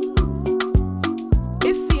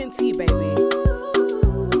 It's C&T, baby.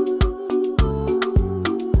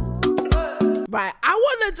 Right, I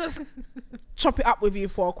want to just chop it up with you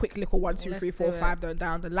for a quick little 1, 2, 3, 4, 5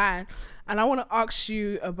 down the line, and I want to ask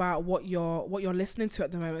you about what you're listening to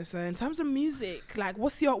at the moment. So in terms of music, like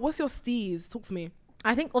what's your steez? Talk to me.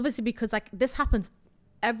 I think obviously because like this happens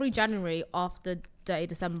every January after Dirty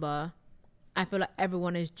December. I feel like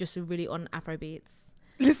everyone is just really on Afro beats.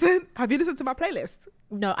 Listen, have you listened to my playlist?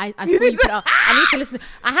 No, I saw you put it up. I need to listen.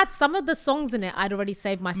 I had some of the songs in it I'd already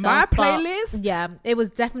saved myself. My playlist? Yeah, it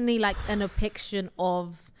was definitely like an depiction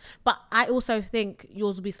of... But I also think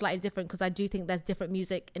yours will be slightly different because I do think there's different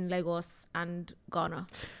music in Lagos and Ghana.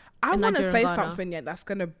 I want to say something that's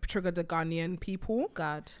going to trigger the Ghanaian people.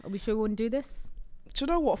 God, are we sure we wouldn't do this? Do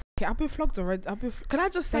you know what? I've been flogged already. Can I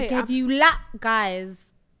just say... If you guys...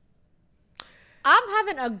 I'm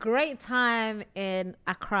having a great time in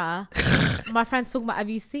Accra. My friends talking about, have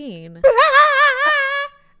you seen?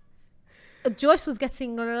 Joyce was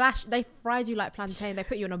getting lashed. They fried you like plantain. They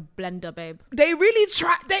put you in a blender, babe. They really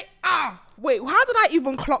tried. Wait, how did I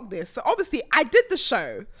even clock this? So obviously I did the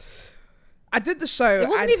show. It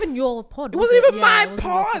wasn't even your pod. It wasn't even my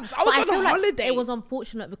pod. I was on a holiday. It was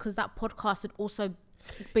unfortunate because that podcast had also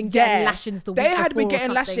been getting lashings the week before. They had been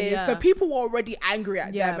getting lashings, so people were already angry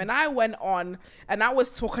at them. And I went on and I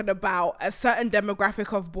was talking about a certain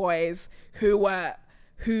demographic of boys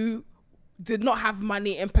who did not have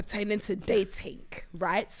money in pertaining to dating,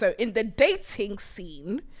 right? So in the dating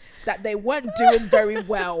scene, that they weren't doing very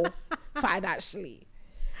well financially.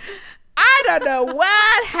 I don't know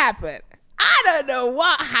what happened.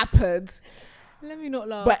 Let me not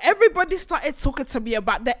laugh. But everybody started talking to me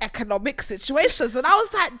about their economic situations. And I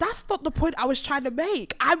was like, that's not the point I was trying to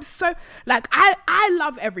make. I'm so, like, I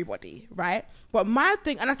love everybody, right? But my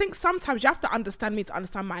thing, and I think sometimes you have to understand me to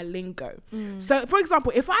understand my lingo. So, for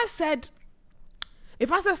example, if I said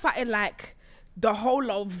something like the whole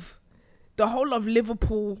of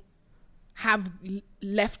Liverpool have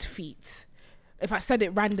left feet, if I said it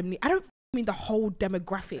randomly, I don't mean the whole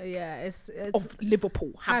demographic it's of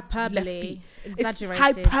Liverpool have hyperbole,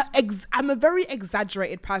 exaggerated. I'm a very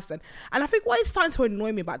exaggerated person, and I think what is starting to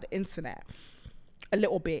annoy me about the internet a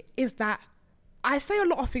little bit is that I say a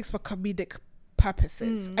lot of things for comedic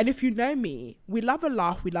purposes, and if you know me, we love a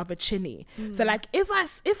laugh, we love a chinny. So like if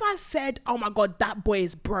I said, oh my God, that boy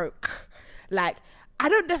is broke, like I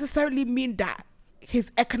don't necessarily mean that his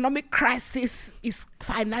economic crisis is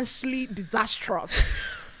financially disastrous.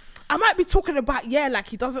 I might be talking about, like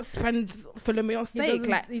he doesn't spend filling me on steak.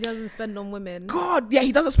 He doesn't spend on women. God,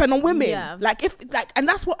 he doesn't spend on women. Yeah. And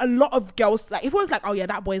that's what a lot of girls, like, if it was like, oh yeah,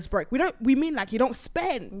 that boy is broke. We mean like you don't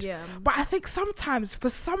spend. Yeah. But I think sometimes for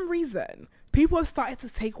some reason, people have started to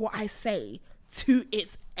take what I say to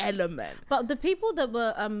its element. But the people that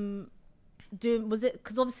were doing, was it,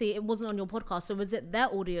 because obviously it wasn't on your podcast, so was it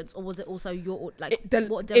their audience or was it also your, like,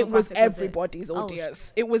 what demographic? It was everybody's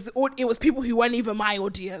audience. It was people who weren't even my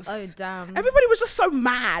audience. Oh damn. Everybody was just so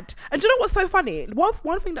mad. And do you know what's so funny?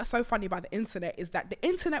 One thing that's so funny about the internet is that the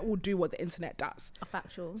internet will do what the internet does.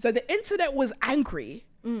 Factual. So the internet was angry,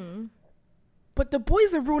 but the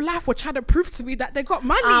boys in real life were trying to prove to me that they got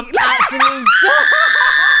money. Absolutely.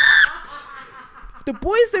 The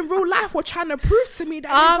boys in real life were trying to prove to me that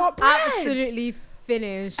they got bread. Absolutely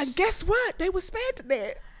finished. And guess what? They were spending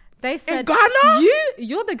it. They said, in Ghana?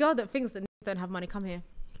 You're the girl that thinks that don't have money. Come here.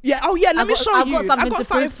 Yeah. Oh yeah. Let me show you. I've got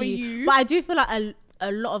something for you. But I do feel like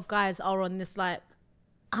a lot of guys are on this like,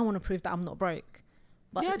 I want to prove that I'm not broke.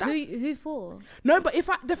 But yeah, who for? No, but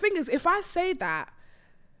the thing is, if I say that,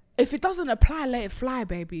 if it doesn't apply, let it fly,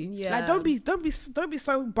 baby. Yeah. Like don't be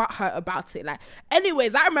so butthurt about it. Like,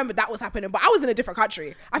 anyways, I remember that was happening, but I was in a different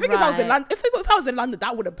country. I think if I was in London, if I was in London,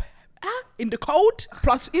 that would have in the cold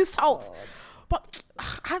plus insult. God. But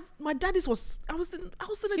my daddy's was I was in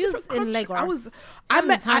a different country. In Lagos.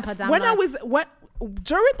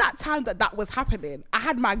 During that time that was happening, I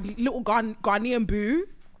had my little Ghanaian boo.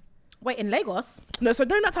 Wait, in Lagos? No, so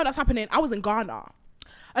during that time that's happening, I was in Ghana.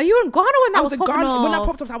 Are you in Ghana when that was popping off? When that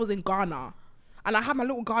popped up, I was in Ghana. And I had my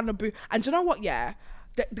little Ghana boo. And do you know what? Yeah.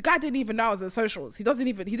 The guy didn't even know I was in socials. He didn't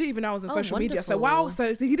even know I was in social media. So wow,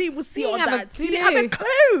 so he didn't even see all that. He didn't have a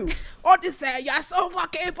clue. All this yeah, so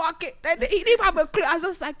fuck it. He didn't have a clue. I was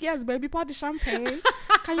just like, yes, baby, pour the champagne.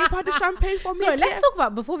 Can you pour the champagne for me? Sorry, let's talk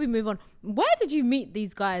about, before we move on, where did you meet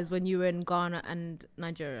these guys when you were in Ghana and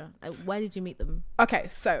Nigeria? Like, where did you meet them? Okay,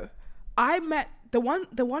 so I met the one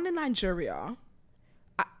in Nigeria.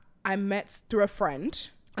 I met through a friend.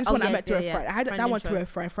 This one I met through a friend. I had that one through a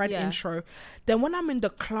friend intro. Then when I'm in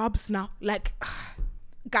the clubs now, like,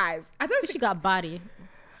 guys, I don't think she got body.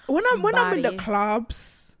 When I'm in the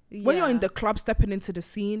clubs, when you're in the club stepping into the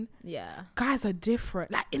scene, guys are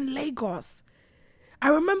different. Like in Lagos, I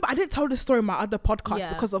remember I didn't tell this story in my other podcast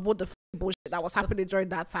because of all the bullshit that was happening during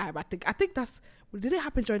that time. I think that's, did it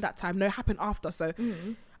happen during that time? No, it happened after. So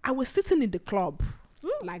I was sitting in the club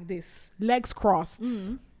like this, legs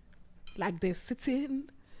crossed, like this, sitting.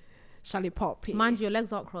 Charlie Pop. Mind you, your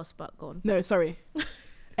legs aren't crossed, but go on. No, sorry.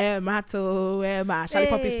 Charlie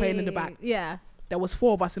Pop is playing in the back. Yeah. There was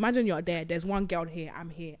 4 of us. Imagine you're there. There's one girl here. I'm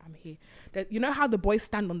here. You know how the boys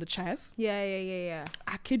stand on the chairs? Yeah.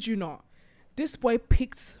 I kid you not. This boy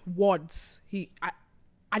picked wads.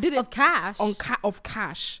 I did it of cash. Of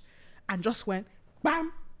cash, and just went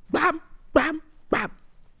bam, bam, bam, bam.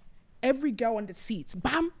 Every girl on the seats,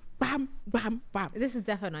 bam, bam, bam, bam. This is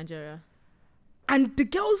definitely Nigeria. And the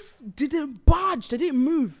girls didn't budge. They didn't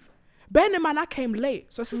move. Bear in mind, I came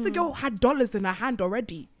late. So sister girl had dollars in her hand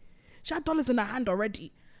already. She had dollars in her hand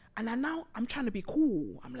already. And I'm trying to be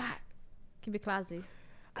cool. I'm like, keep it classy.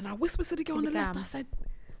 And I whispered to the girl on the left. I said,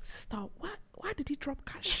 sister, why did he drop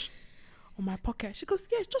cash on my pocket? She goes,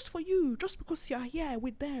 yeah, just for you. Just because you're here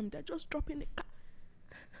with them. They're just dropping it.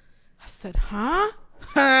 I said, huh?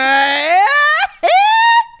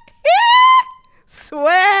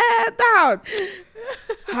 Swear down.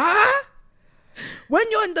 Huh? When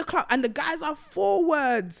you're in the club and the guys are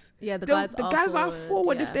forward. Yeah, the guys are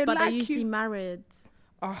forward if they but like they're usually you. Married.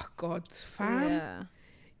 Oh God, fam. Yeah.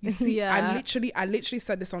 You see, I literally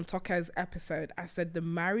said this on Toka's episode. I said the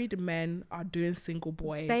married men are doing single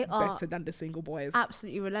boy better than the single boys.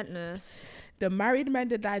 Absolutely relentless. The married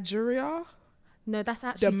men in Nigeria. No, that's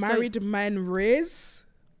actually the married men Riz.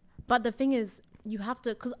 But the thing is, you have to,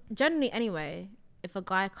 because generally anyway, if a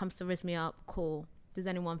guy comes to rizz me up, cool. Does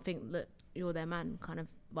anyone think that you're their man kind of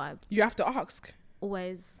vibe? You have to ask.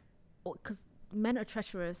 Always. Because men are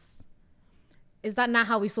treacherous. Is that now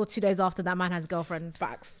how we saw 2 days after that man has a girlfriend?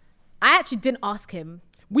 Facts. I actually didn't ask him.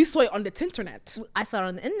 We saw it on the internet. I saw it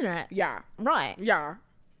on the internet. Yeah. Right. Yeah.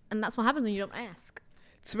 And that's what happens when you don't ask.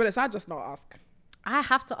 To be honest, I just not ask. I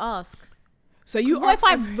have to ask. So you what if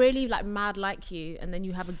I really mad like you and then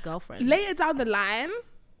you have a girlfriend? Later down the line.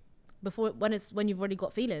 When you've already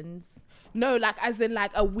got feelings. No, as in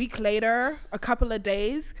a week later, a couple of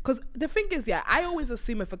days. Because the thing is, I always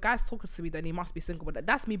assume if a guy's talking to me, then he must be single. But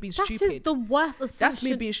that's me being stupid. That is the worst assumption. That's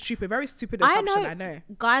me being stupid. Very stupid assumption, I know.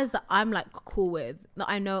 Guys that I'm cool with, that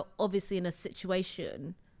I know obviously in a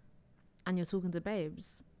situation and you're talking to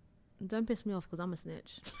babes, don't piss me off because I'm a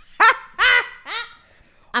snitch.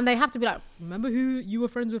 And they have to be like, remember who you were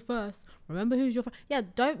friends with first. Remember who's your friend. Yeah,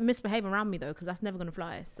 don't misbehave around me though, because that's never gonna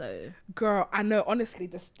fly. So, girl, I know. Honestly,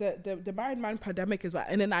 the married man pandemic is bad,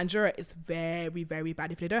 and in Nigeria, it's very, very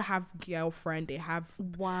bad. If they don't have girlfriend, they have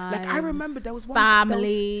wives. I remember there was one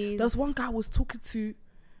families. There was one guy I was talking to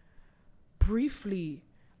briefly.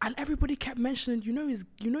 And everybody kept mentioning, his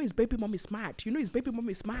baby mom is mad. His baby mom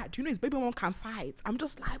is mad. His baby mom can fight. I'm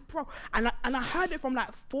just like, bro. And I heard it from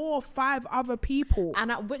 4 or 5 other people.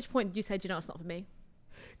 And at which point did you say, do you know it's not for me?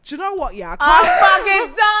 Do you know what? Yeah, I'm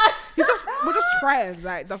fucking done. We're just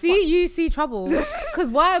friends. You see trouble. Because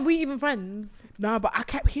why are we even friends? No, but I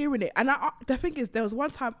kept hearing it. And the thing is, there was one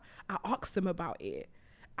time I asked him about it.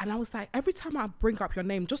 And I was like, every time I bring up your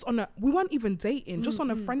name, we weren't even dating, just on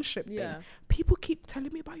a friendship thing, people keep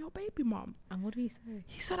telling me about your baby mom. And what did he say?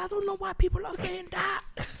 He said, I don't know why people are saying that.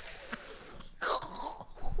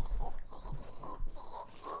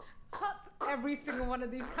 Cut every single one of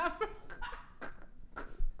these cameras.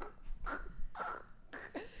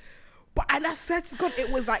 And I said to God, it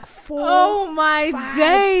was like 5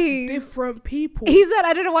 different people. He said,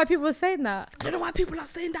 I don't know why people are saying that. I don't know why people are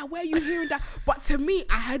saying that. Where are you hearing that? But to me,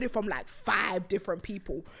 I heard it from like 5 different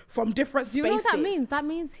people from different spaces. Do you know what that means? That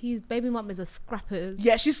means his baby mum is a scrapper.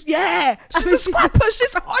 Yeah, she's a scrapper.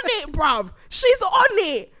 She's on it, bruv. She's on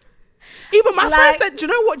it. Even my friend said, do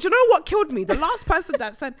you know what killed me? The last person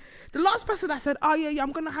that said, oh yeah,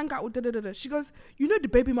 I'm gonna hang out with da-da-da-da. She goes, you know the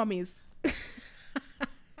baby mum is.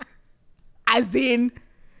 As in,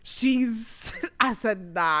 I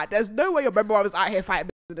said, nah, there's no way your baby mom is out here fighting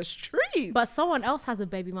in the streets. But someone else has a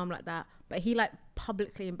baby mom like that, but he like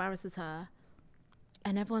publicly embarrasses her.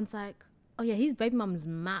 And everyone's like, oh yeah, his baby mom's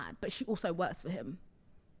mad, but she also works for him.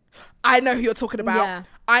 I know who you're talking about. Yeah.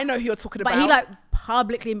 I know who you're talking about. But he like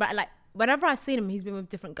publicly embarrassed, like whenever I've seen him, he's been with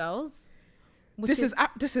different girls. This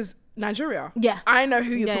is Nigeria. Yeah. I know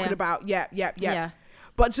who you're talking about. Yeah.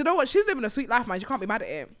 But you know what? She's living a sweet life, man. You can't be mad at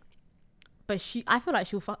it. But I feel like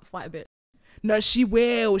she'll fight a bit. No, she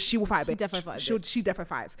will. She will fight a bit. Definitely fight a bit. She definitely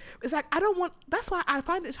fights. It's like, that's why I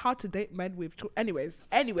find it hard to date men with anyways,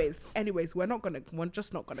 we're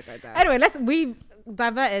just not gonna go there. Anyway, we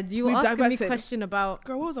diverted. You were asking me a question about...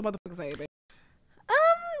 Girl, what was the motherfucker saying, babe?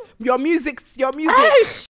 Your music.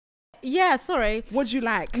 Yeah, sorry. What do you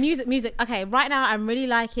like? Music. Okay, right now I'm really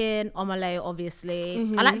liking Omale, obviously.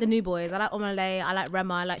 Mm-hmm. I like the new boys. I like Omale, I like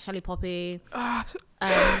Rema, I like Shelly Poppy.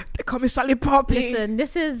 They call me Shelly Poppy. Listen,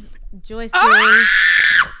 this is Joyce.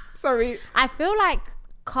 Sorry. I feel like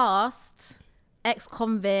Cast,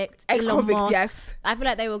 ex-convict, yes. I feel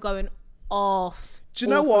like they were going off. Do you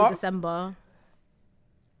know what? December.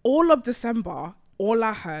 All of December, all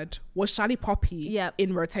I heard was Shelly Poppy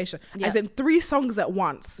in rotation. As in 3 songs at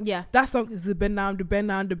once. Yeah. That song is the bend down, the bend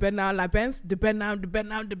down, the bend down, la Benz, the bend down, the bend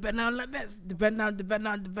down, the bend down, la Benz, the bend down, the bend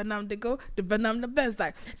down, the bend down, they go, the bend down, the Benz.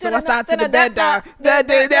 Like, so I start to the bend down, then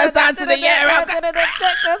start to the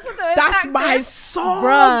That's my song.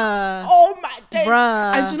 Bruh. Oh my days.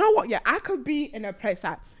 Bruh. And you know what? Yeah, I could be in a place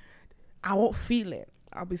that I won't feel it.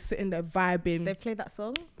 I'll be sitting there vibing. They play that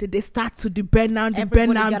song? Did they start to the bend down, the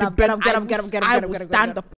bend down, the bend down? I will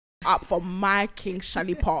stand up for my King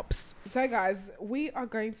Shelly Pops. So guys, we are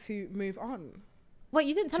going to move on. Wait,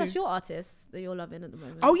 you didn't tell us your artists that you're loving at the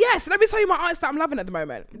moment. Oh yes, let me tell you my artist that I'm loving at the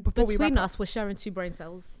moment. Between us, we're sharing 2 brain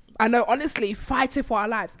cells. I know, honestly, fighting for our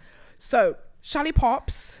lives. So, Shelly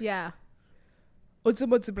Pops. Yeah.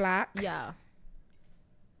 Udzu Black. Yeah.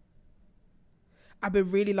 I've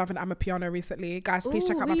been really loving Amapiano recently. Guys, please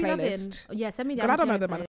check out my playlist. Yeah, send me the I don't know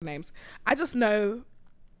the names. I just know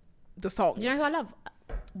the songs. You know who I love?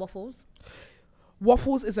 Waffles.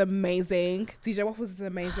 Waffles is amazing. DJ Waffles is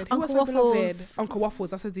amazing. Who Uncle Waffles. Uncle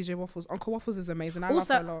Waffles. I said DJ Waffles. Uncle Waffles is amazing. I love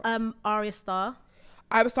her her a lot. Arya Star.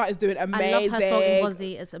 Arya Star is doing amazing. I love her song in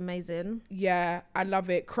Wazzy. It's amazing. Yeah, I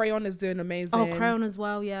love it. Crayon is doing amazing. Oh, Crayon as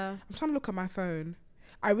well, yeah. I'm trying to look at my phone.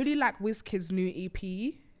 I really like Wizkid's new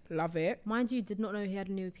EP. Love it. Mind you, did not know he had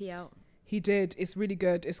a new EP out. He did. It's really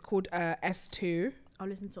good. It's called S2. I'll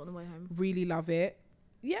listen to it on the way home. Really love it.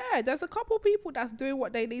 Yeah, there's a couple people that's doing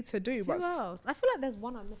what they need to do. Who else? I feel like there's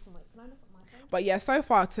one I'm missing. Wait, can I look at my phone? But yeah, so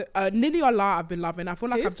far, Niliola I've been loving. I feel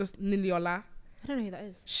like I've just... Niliola. I don't know who that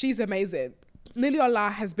is. She's amazing.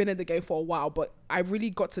 Niliola has been in the game for a while, but I really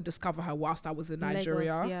got to discover her whilst I was in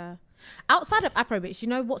Nigeria. Lagos, yeah. Outside of Afrobeats, you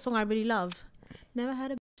know what song I really love? Never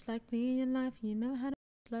had a bitch like me in your life. You never had a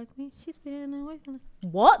like me. She's been away from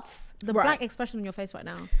what? The black expression on your face right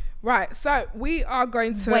now. Right. So we are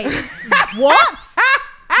going to wait. What?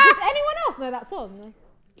 Does anyone else know that song?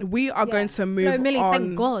 We are going to move Flo Milli, on.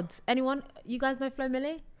 Thank God. Anyone? You guys know Flo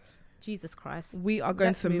Milli? Jesus Christ. We are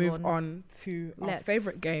going to move on to our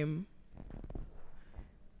favorite game.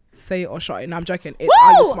 Say it or shot it. No, I'm joking. It's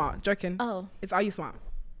Are You Smart? Joking. Oh. It's Are You Smart?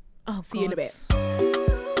 Oh, See you in a bit.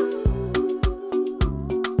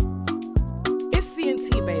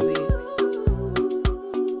 CNT, baby.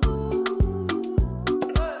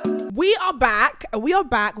 We are back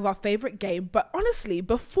with our favorite game. But honestly,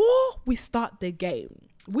 before we start the game,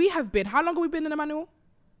 we have been, how long have we been in, Emmanuel?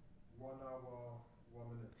 1 hour, 1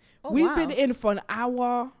 minute. We've been in for 1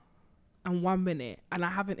 hour and 1 minute, and I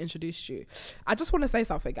haven't introduced you. I just want to say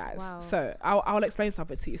something, guys. Wow. So I'll explain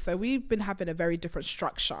something to you. So we've been having a very different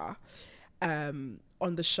structure on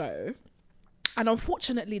the show. And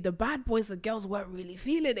unfortunately, the bad boys and girls weren't really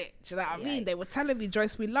feeling it. Do you know what I mean? They were telling me,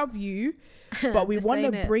 Joyce, we love you, but we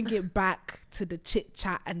want to bring it back to the chit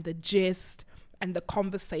chat and the gist and the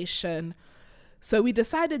conversation. So we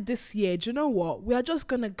decided this year, do you know what? We are just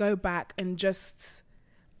going to go back and just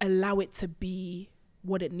allow it to be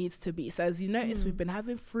what it needs to be. So as you notice, we've been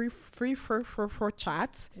having free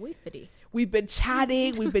chats. We've been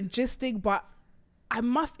chatting, we've been gisting, but I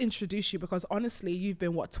must introduce you because honestly, you've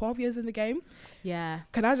been 12 years in the game? Yeah.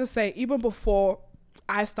 Can I just say, even before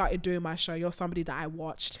I started doing my show, you're somebody that I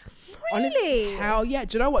watched. Really? Honestly, hell yeah.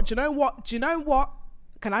 Do you know what?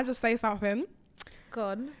 Can I just say something? Go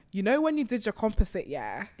on. You know when you did your composite,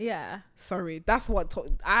 yeah? Yeah. Sorry, that's what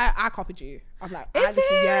I copied you. I'm like, Is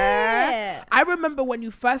it? Yeah. I remember when you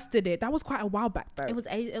first did it. That was quite a while back though. It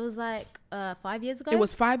was like 5 years ago. It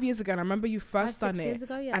was 5 years ago, and I remember you first done 6 it. years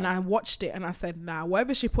ago, yeah. And I watched it, and I said, "Nah,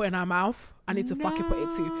 whatever she put in her mouth, I need to fucking put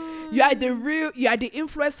it too." You are the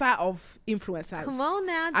influencer of influencers. Come on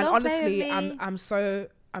now, and don't honestly, play with me.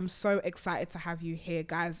 I'm so excited to have you here,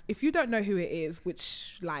 guys. If you don't know who it is,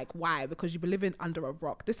 which like why? Because you've been living under a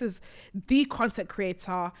rock. This is the content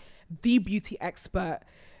creator, the beauty expert,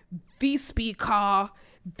 the speaker,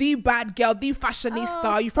 the bad girl, the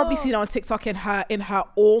fashionista. You've probably seen her on TikTok in her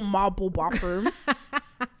all marble bathroom,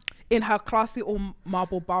 in her classy all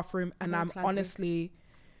marble bathroom, and I'm honestly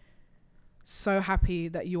so happy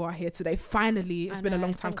that you are here today. Finally, it's been a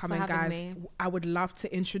long time coming, guys. I would love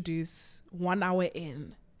to introduce 1 hour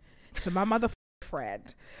in to my mother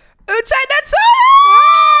friend, Uche Natori.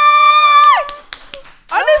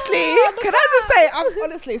 Honestly, can I just say,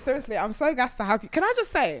 honestly, seriously, I'm so gassed to have you. Can I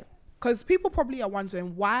just say, because people probably are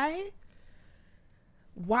wondering why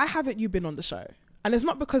haven't you been on the show? And it's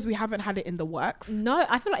not because we haven't had it in the works. No,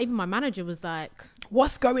 I feel like even my manager was like,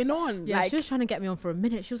 what's going on? Yeah, she was trying to get me on for a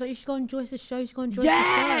minute. She was like, you should go on Joyce's show. You should go on Joyce's show.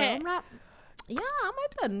 I'm like, yeah, I'm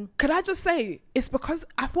open. Can I just say, it's because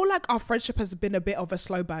I feel like our friendship has been a bit of a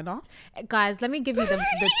slow burner. Guys, let me give you the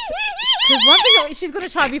because one thing, she's going to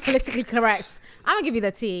try and be politically correct. I'm going to give you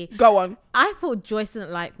the tea. Go on. I thought Joyce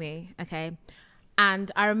didn't like me, okay? And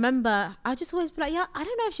I remember, I just always be like, yeah, I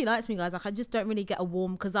don't know if she likes me, guys. Like, I just don't really get a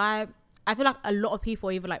warm, because I feel like a lot of people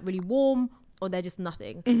are either like really warm or they're just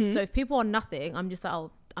nothing. So if people are nothing, I'm just like,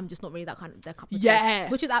 oh, I'm just not really that kind of their cup of tea,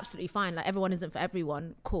 which is absolutely fine. Like, everyone isn't for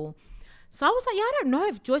everyone. Cool. So I was like, yeah, I don't know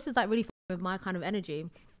if Joyce is like really with my kind of energy.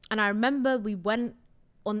 And I remember we went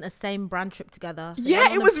on the same brand trip together. So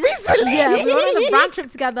it was recently. Yeah, we went on the brand trip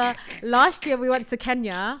together. Last year we went to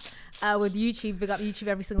Kenya with YouTube. Big up YouTube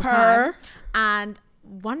every single time. And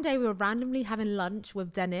one day we were randomly having lunch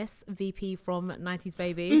with Dennis, VP from 90s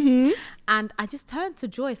Baby. And I just turned to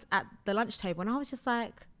Joyce at the lunch table and I was just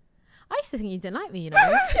like, I used to think you didn't like me, you know?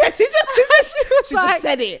 Yeah, she just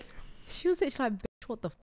said it. She was literally like, bitch, what the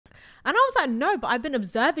f? And I was like, no, but I've been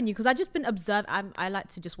observing you, because I just been I like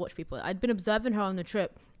to just watch people. I'd been observing her on the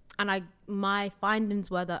trip, and my findings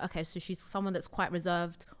were that, okay, so she's someone that's quite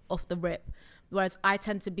reserved off the rip, whereas I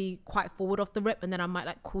tend to be quite forward off the rip, and then I might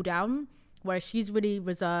like cool down, whereas she's really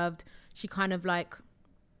reserved. She kind of like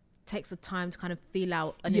takes the time to kind of feel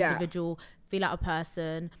out an individual, feel out a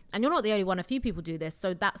person. And you're not the only one. A few people do this.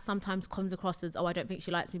 So that sometimes comes across as, oh, I don't think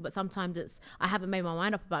she likes me. But sometimes it's, I haven't made my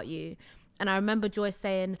mind up about you. And I remember Joyce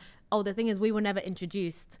saying, oh, the thing is, we were never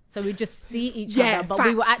introduced. So we just see each other, but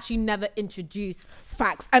we were actually never introduced.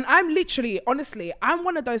 Facts. And I'm literally, honestly, I'm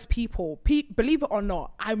one of those people, believe it or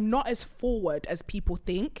not, I'm not as forward as people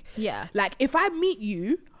think. Yeah. Like, if I meet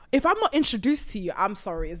you, if I'm not introduced to you, I'm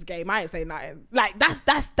sorry, it's game. I ain't saying nothing. Like,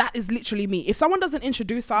 that is literally me. If someone doesn't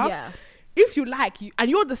introduce us, if you like, and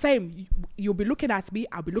you're the same, you'll be looking at me,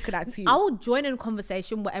 I'll be looking at you. I will join in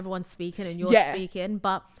conversation where everyone's speaking and you're speaking,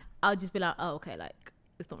 but I'll just be like, oh, okay, like,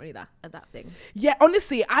 it's not really that thing. Yeah,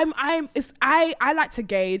 honestly, I like to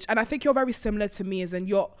gauge, and I think you're very similar to me, as in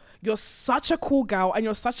you're such a cool girl and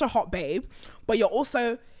you're such a hot babe, but you're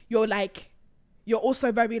also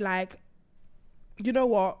very like, you know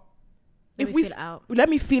what? Let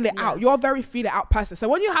me feel it out. You're a very feel it out person. So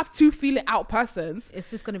when you have two feel it out persons, it's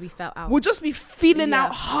just gonna be felt out. We'll just be feeling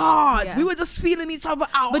out hard. Yeah. We were just feeling each other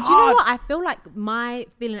out. But hard. You know what? I feel like my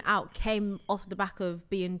feeling out came off the back of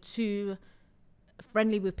being too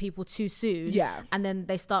friendly with people too soon. Yeah. And then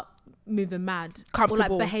they start moving mad.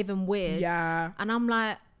 Comfortable. Or like behaving weird. Yeah. And I'm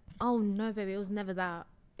like, oh no, baby, it was never that.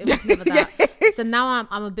 It was never that. So now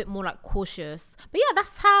I'm a bit more like cautious. But yeah,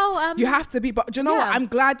 that's how you have to be. But do you know what? I'm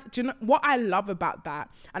glad. Do you know what I love about that?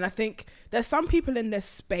 And I think there's some people in this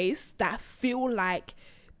space that feel like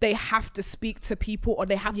they have to speak to people or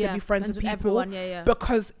they have to be friends with people. Everyone,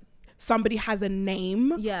 because somebody has a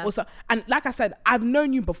name. Yeah. Also, and like I said, I've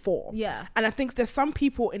known you before. Yeah. And I think there's some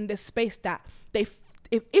people in this space that if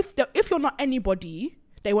you're not anybody,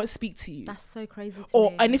 they won't speak to you. That's so crazy to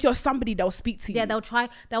me. And if you're somebody, they'll speak to you. Yeah, they'll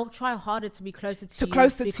try harder to be closer to you.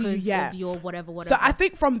 Because of your whatever. So I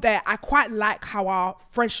think from there, I quite like how our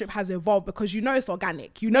friendship has evolved, because you know it's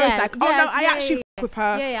organic. You know it's like, oh no, I actually fuck with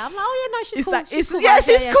her. Yeah. I'm like, oh yeah, no, she's cool. Like, she's cool.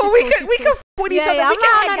 She's cool. We can fuck with each other. We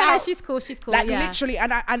can hang out. She's cool. Like literally,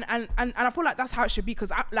 and I feel like that's how it should be,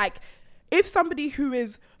 because like, if somebody who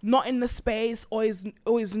is not in the space or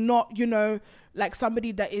is not, you know, like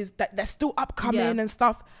somebody that they're still upcoming and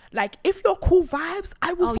stuff, like if you're cool vibes,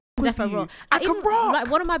 I will fuck with you. I can rock. Like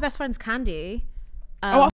one of my best friends, Candy.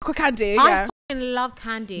 I fuck with Candy. Yeah. I fucking love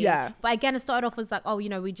Candy. Yeah. But again, it started off as like, oh, you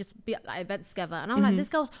know, we just be at like events together, and I'm like, this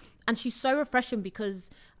girl's, and she's so refreshing, because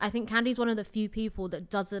I think Candy's one of the few people that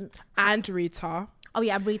doesn't. And Rita. Oh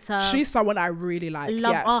yeah, Rita. She's someone I really like.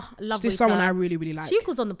 Love She's Rita. someone I really, really like. She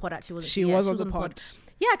was on the pod actually, wasn't she? She was on the pod.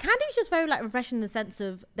 Yeah, Candy's just very like refreshing in the sense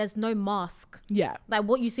of there's no mask. Yeah. Like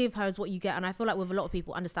what you see of her is what you get. And I feel like with a lot of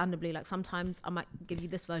people, understandably, like sometimes I might give you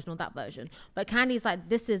this version or that version. But Candy's like,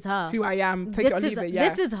 this is her. Who I am. Take it or leave it. Yeah.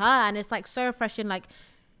 This is her. And it's like so refreshing. Like,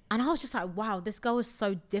 and I was just like, wow, this girl is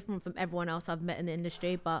so different from everyone else I've met in the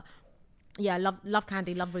industry. But yeah, love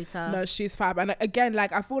Candy, love Rita. No, she's fab. And again,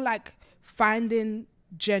 like I feel like finding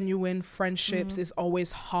genuine friendships is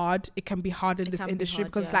always hard. It can be hard in this industry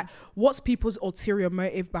because like, what's people's ulterior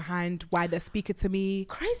motive behind why they're speaking to me?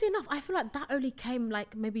 Crazy enough, I feel like that only came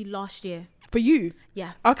like maybe last year. For you?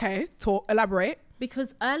 Yeah. Okay, elaborate.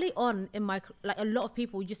 Because early on in my, like a lot of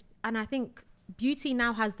people just, and I think beauty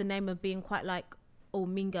now has the name of being quite like,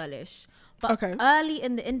 mean girlish. But early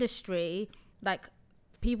in the industry, like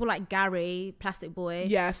people like Gary, Plastic Boy.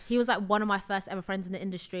 Yes. He was like one of my first ever friends in the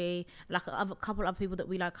industry. Like a couple of people that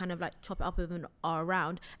we like kind of like chop it up with and are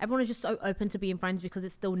around. Everyone is just so open to being friends because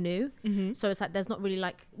it's still new. So it's like, there's not really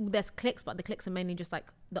like, there's cliques, but the cliques are mainly just like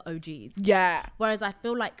the OGs. Yeah. Whereas I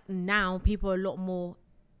feel like now people are a lot more,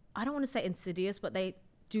 I don't want to say insidious, but they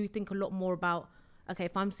do think a lot more about, okay,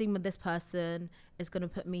 if I'm seen with this person, it's going to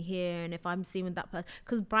put me here. And if I'm seen with that person,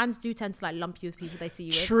 because brands do tend to like lump you with people they see you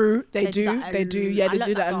with. True, they do. Yeah, they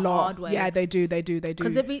do that a lot. Yeah, they do.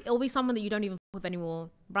 Because it'll be someone that you don't even with anymore.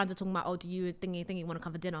 Brands are talking about, do you think you want to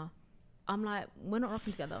come for dinner? I'm like, we're not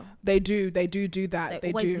rocking together. They do that.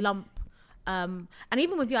 They always do. lump. And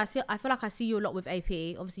even with you, I feel like I see you a lot with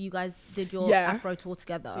AP. Obviously, you guys did your Afro tour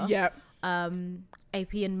together. Yeah.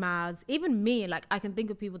 AP and Maz. Even me, like I can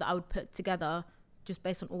think of people that I would put together just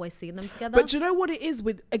based on always seeing them together. But do you know what it is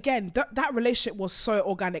with, again, that relationship was so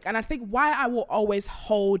organic. And I think why I will always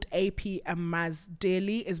hold AP and Maz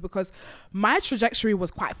dearly is because my trajectory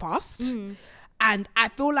was quite fast. And I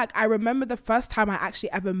feel like I remember the first time I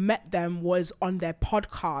actually ever met them was on their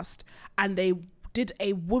podcast, and they did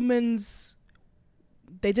a women's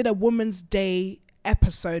day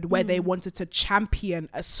episode where they wanted to champion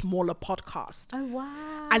a smaller podcast. Oh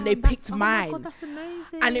wow. And they picked mine. Oh my God, that's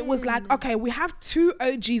amazing. And it was like, okay, we have two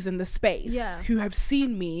OGs in the space who have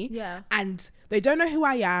seen me and they don't know who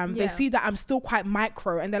I am. They see that I'm still quite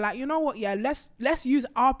micro and they're like, you know what? Yeah, let's use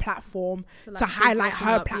our platform to highlight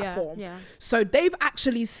her platform. So they've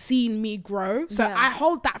actually seen me grow. So I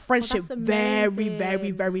hold that friendship very,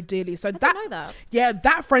 very, very dearly. So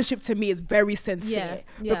that friendship to me is very sincere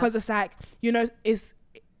because it's like, you know, it's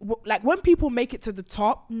like when people make it to the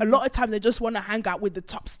top, a lot of time they just want to hang out with the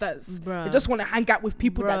topsters. They just want to hang out with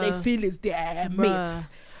people that they feel is their mates.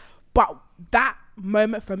 But that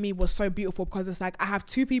moment for me was so beautiful because it's like I have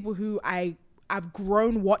two people who I've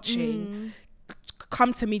grown watching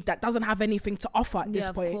come to me that doesn't have anything to offer at this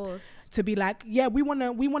point, to be like, yeah, we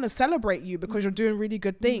want to celebrate you because you're doing really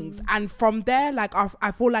good things. And from there, like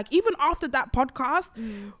I feel like even after that podcast,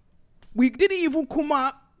 we didn't even come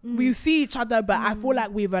up. We see each other, but I feel like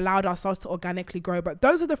we've allowed ourselves to organically grow. But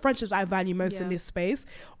those are the friendships I value most in this space.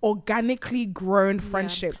 Organically grown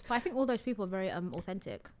friendships. But I think all those people are very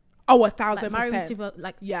authentic. Oh, 1,000%. Mariam Super,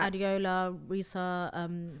 like Adiola,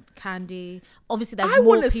 Risa, Candy. Obviously, there's I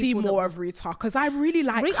want to see more of Rita because I really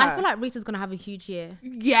like her. I feel like Rita's gonna have a huge year.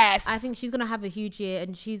 Yes, I think she's gonna have a huge year,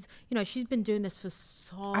 and she's been doing this for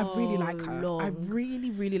so long. I really like her. I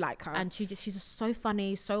really, really like her. And she's just so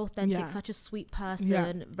funny, so authentic, such a sweet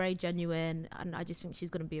person, very genuine, and I just think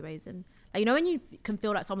she's gonna be amazing. Like, you know, when you can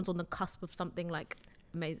feel like someone's on the cusp of something like.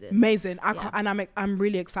 Amazing. I'm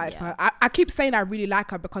really excited for her. I keep saying I really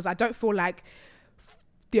like her because I don't feel like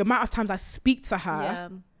the amount of times I speak to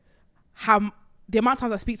her, how the amount of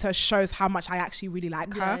times I speak to her shows how much I actually really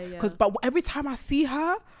like her. But every time I see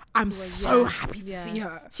her, I'm so happy to see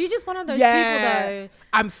her. She's just one of those people though.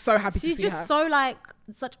 I'm so happy to see her. She's just so like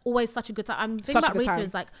always such a good time. I'm thinking about Rita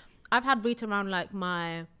is like, I've had Rita around like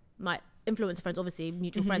my influencer friends, obviously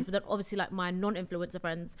mutual friends, but then obviously like my non-influencer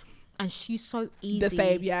friends, and she's so easy. The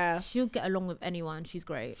same, she'll get along with anyone. She's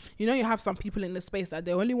great. You know, you have some people in the space that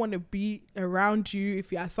they only want to be around you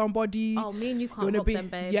if you're somebody. Oh, me and you can't help them,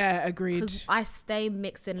 babe. Yeah, agreed. Because I stay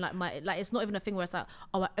mixing like it's not even a thing where it's like,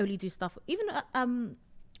 oh, I only do stuff. Even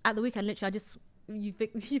at the weekend, literally, you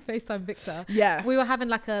FaceTime Victor. Yeah, we were having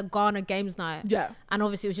like a Ghana games night. Yeah, and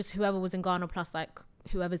obviously it was just whoever was in Ghana plus like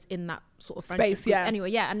whoever's in that sort of space. Yeah.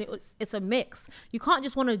 Anyway, and it's a mix. You can't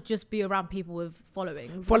just want to just be around people with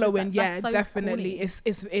followings. That's so definitely. Corny.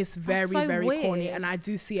 It's very so very weird. Corny, and I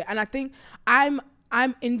do see it. And I think I'm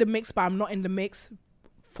in the mix, but I'm not in the mix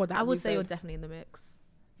for that. I would reason. say you're definitely in the mix.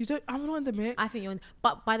 You don't. I'm not in the mix. I think you're in,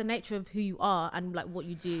 but by the nature of who you are and like what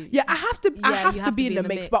you do. Yeah, I have to. I have to be in the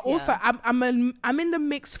mix, but also I'm in the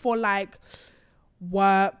mix for like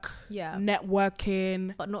work,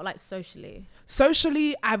 networking, but not like socially.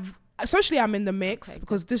 Socially, I'm in the mix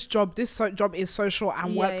because this job is social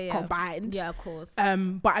and work combined. Yeah, of course.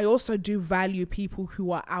 But I also do value people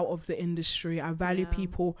who are out of the industry. I value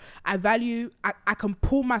people. I can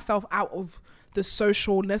pull myself out of the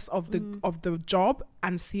socialness of the job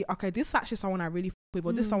and see, okay, this is actually someone I really fuck with,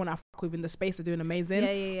 or this is someone I fuck with in the space. They're doing amazing.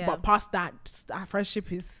 Yeah. But past that, our friendship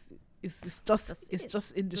is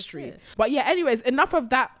just industry. But yeah, anyways, enough of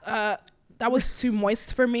that. That was too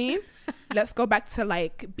moist for me. Let's go back to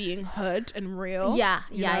like being hood and real. Yeah.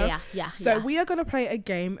 So we are gonna play a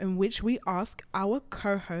game in which we ask our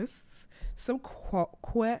co-hosts some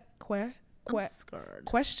questions. What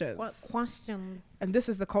questions? And this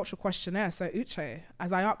is the cultural questionnaire. So Uche,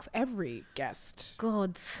 as I ask every guest,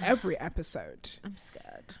 every episode, I'm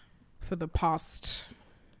scared, for the past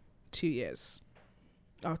 2 years.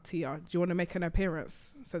 Oh, Tia, do you want to make an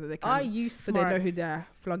appearance so that they can? Are you smart? So they know who they're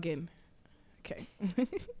flogging. Okay.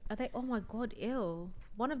 Are they? Oh my god, ew.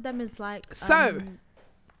 One of them is like. So,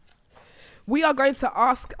 we are going to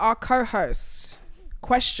ask our co-hosts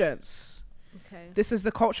questions. Okay. This is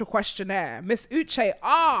the cultural questionnaire. Miss Uche,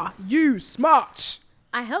 are you smart?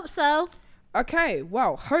 I hope so. Okay.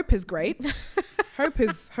 Well, hope is great. hope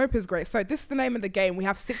is great. So this is the name of the game. We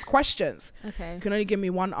have 6 questions. Okay. You can only give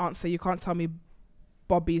me one answer. You can't tell me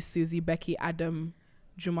Bobby, Susie, Becky, Adam,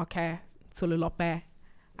 Jumoke, Tululope,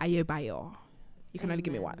 Ayebayo. You can only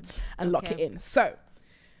give me one and lock it in. So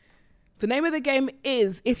the name of the game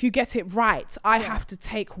is, if you get it right, I have to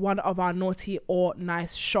take one of our naughty or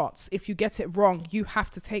nice shots. If you get it wrong, you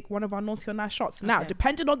have to take one of our naughty or nice shots. Now,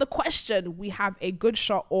 depending on the question, we have a good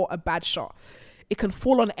shot or a bad shot. It can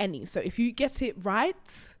fall on any. So if you get it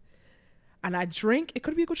right and I drink, it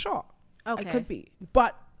could be a good shot. Okay. It could be.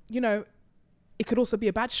 But, you know, it could also be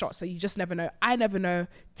a bad shot, so you just never know. I never know.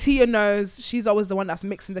 Tia knows. She's always the one that's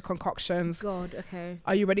mixing the concoctions. God, okay.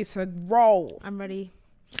 Are you ready to roll? I'm ready.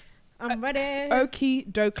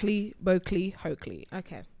 Okie dokley, bokley, hokley.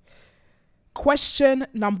 Okay. Question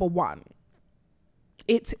number 1.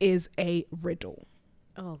 It is a riddle.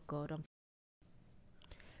 Oh God.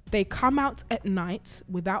 They come out at night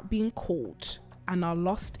without being called and are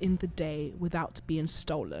lost in the day without being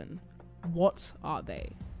stolen. What are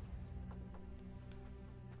they?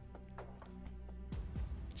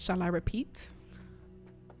 Shall I repeat?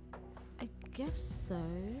 I guess so.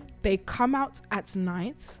 They come out at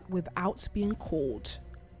night without being called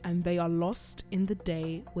and they are lost in the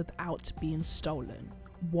day without being stolen.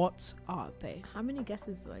 What are they? How many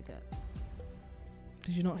guesses do I get?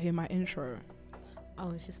 Did you not hear my intro? Oh,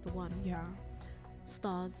 it's just the one. Yeah.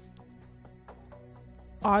 Stars.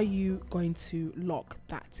 Are you going to lock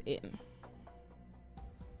that in?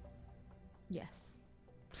 Yes.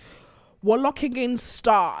 We're locking in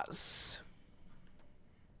stars.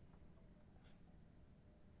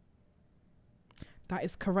 That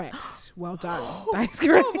is correct. Well done. That is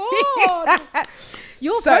correct. Come on.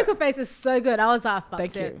 Your poker face is so good. I was like,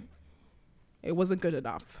 thank you. It wasn't good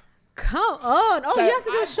enough. Come on. Oh, so you have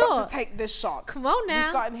to do a shot. Got to take this shot. Come on now.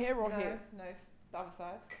 You starting here or here? No, it's the other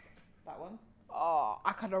side. That one. Oh,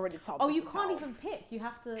 I can already tell. Oh, you can't even pick. You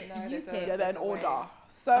have to. You pick. Yeah, they're in order.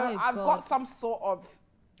 So I've got some sort of.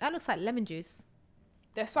 That looks like lemon juice.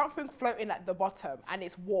 There's something floating at the bottom and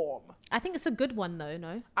it's warm. I think it's a good one though,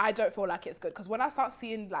 no? I don't feel like it's good because when I start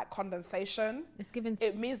seeing like condensation, it's giving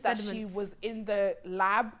it means that she was in the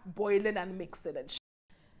lab boiling and mixing and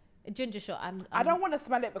a ginger shot. I don't want to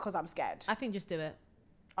smell it because I'm scared. I think just do it.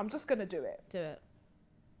 I'm just going to do it. Do it.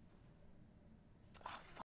 Oh,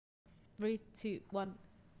 3, 2, 1.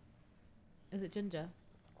 Is it ginger?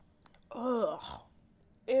 Ugh.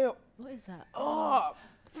 Ew. What is that? Oh,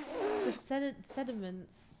 The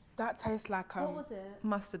sediments. that tastes like What was it?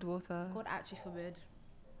 Mustard water. God, actually forbid.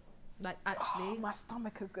 Like, actually. my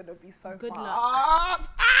stomach is gonna be so Good fucked. luck.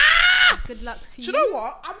 Ah! Good luck to Do you. you know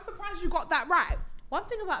what? I'm surprised you got that right. One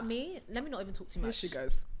thing about me, let me not even talk too Here much. she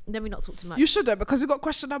goes. Let me not talk too much. You shouldn't, because we got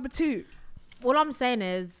question number 2. All I'm saying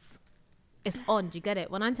is, it's on. Do you get it?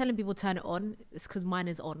 When I'm telling people turn it on, it's because mine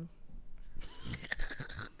is on.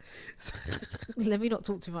 Let me not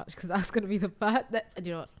talk too much, because that's going to be the first.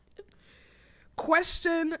 You know what?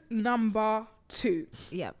 Question number 2.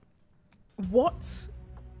 Yeah. What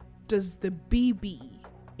does the BB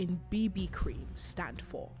in BB cream stand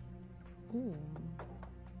for? Ooh.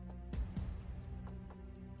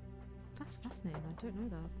 That's fascinating. I don't know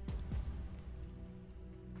that.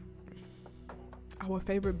 Our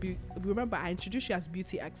favorite remember, I introduced you as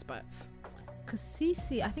beauty experts. Because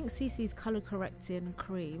CC, I think CC's color correcting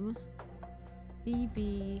cream.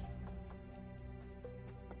 BB.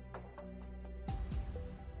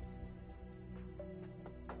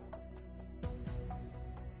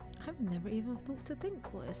 I've never even thought to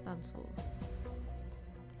think what it stands for.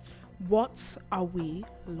 What are we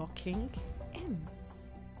locking in?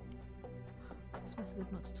 That's why it's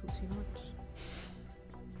good not to talk too much.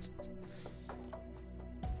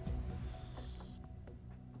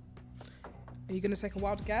 Are you going to take a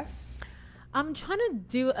wild guess? I'm trying to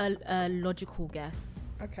do a logical guess,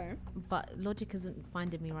 Okay. but logic isn't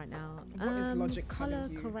finding me right now. What is logic color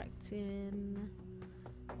telling you? correcting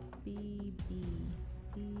BB.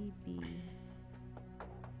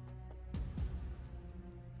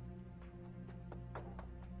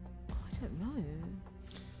 Oh, I don't know.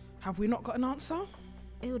 Have we not got an answer?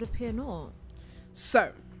 It would appear not.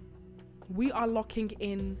 So, we are locking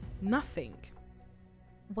in nothing.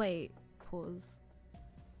 Wait, pause.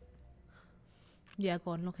 Yeah,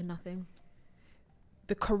 go on, looking nothing.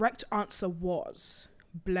 The correct answer was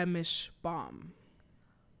blemish balm.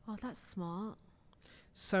 Oh, that's smart.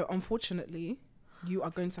 So, unfortunately, you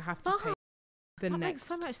are going to have to Fuck. take the That next makes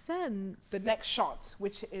so much sense. the next shot,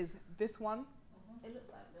 which is this one. It looks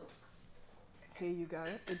like milk. Here you go.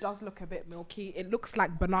 It does look a bit milky. It looks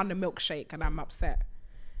like banana milkshake, and I'm upset.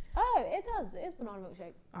 Oh, it does. It is banana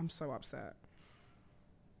milkshake. I'm so upset.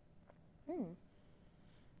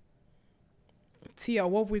 Tia,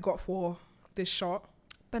 what have we got for this shot?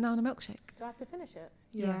 Banana milkshake. Do I have to finish it?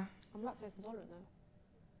 Yeah. I'm lactose intolerant though.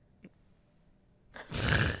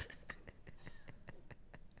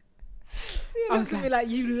 See, I was like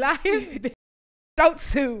you lying. Don't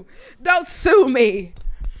sue. Don't sue me.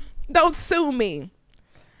 Don't sue me.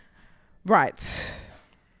 Right.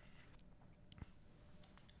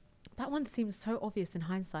 That one seems so obvious in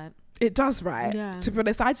hindsight. It does, right? Yeah. To be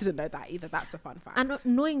honest, I didn't know that either. That's a fun fact. And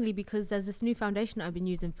annoyingly, because there's this new foundation that I've been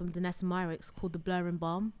using from Danessa Myricks called the Blurring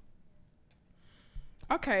Balm.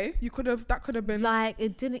 Okay, that could have been. Like,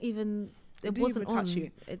 it didn't even, it didn't wasn't even touch on.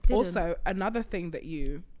 you. It didn't. Also, another thing that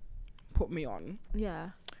you put me on, Yeah.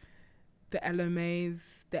 the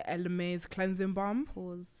LMA's cleansing balm.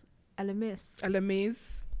 Pause. Elemis.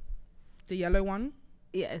 LMA's, the yellow one.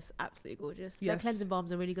 Yeah, it's absolutely gorgeous. Yes. Their cleansing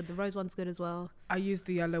balms are really good. The rose one's good as well. I used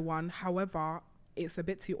the yellow one. However, it's a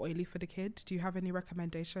bit too oily for the kid. Do you have any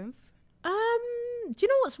recommendations? Do you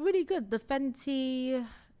know what's really good? The Fenty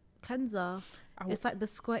cleanser. It's like the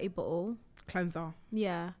squirty bottle. Cleanser.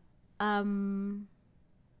 Yeah.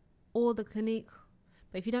 Or the Clinique.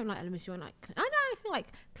 But if you don't like Elemis, you won't like. I feel like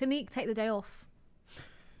Clinique, take the day off.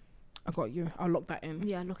 I got you. I'll lock that in.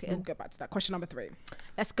 Yeah, lock it We'll in. get back to that. Question number 3.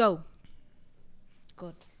 Let's go.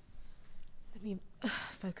 God. Let me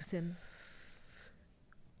focus in.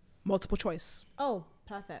 Multiple choice. Oh,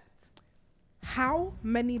 perfect. How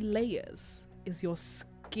many layers is your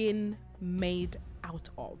skin made out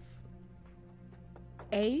of?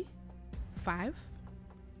 A, 5,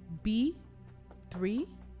 B, 3,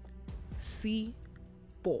 C,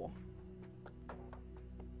 4.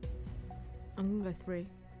 I'm going to go 3.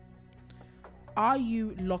 Are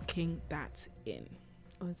you locking that in?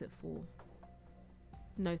 Or is it 4?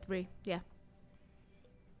 No, 3. Yeah.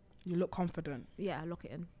 You look confident. Yeah, lock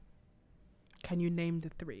it in. Can you name the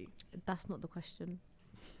 3? That's not the question.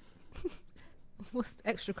 What's the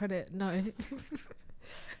extra credit? No.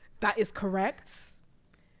 That is correct.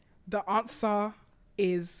 The answer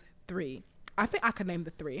is 3. I think I can name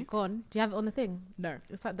the 3. Go on. Do you have it on the thing? No.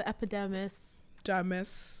 It's like the epidermis.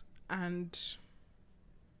 Dermis and...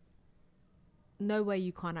 No way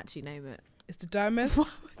you can't actually name it. It's the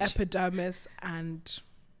dermis, epidermis, and...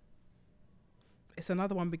 It's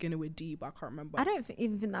another one beginning with D, but I can't remember. I don't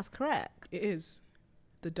even think that's correct. It is.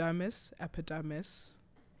 The dermis, epidermis,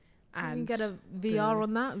 And you can get a VR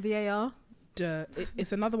on that, VAR.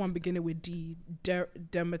 It's another one beginning with D.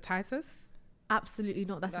 Dermatitis. Absolutely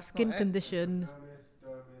not. That's a skin condition. Dermis,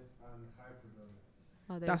 and hypodermis.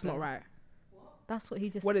 Oh, That's not right. That's what he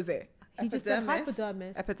just. What is it? He just said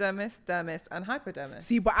hypodermis. Epidermis, dermis, and hypodermis.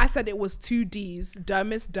 See, but I said it was 2 Ds: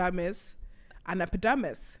 dermis, and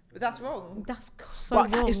epidermis. But that's wrong. That's so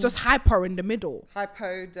But wrong. it's just hyper in the middle.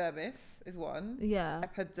 Hypodermis is 1. Yeah.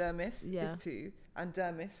 Epidermis is 2. And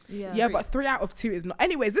dermis. Yeah, but 3 out of 2 is not.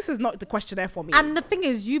 Anyways, this is not the questionnaire for me. And the thing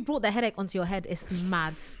is, you brought the headache onto your head. It's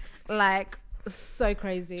mad. Like, so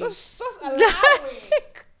crazy. Just allow it.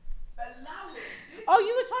 Allow it. Oh,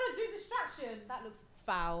 you were trying to do distraction. That looks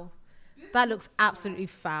foul. That looks absolutely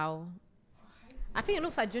foul. I think it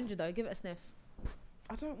looks like ginger though. Give it a sniff.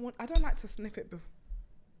 I don't like to sniff it.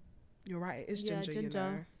 You're right. It is ginger. You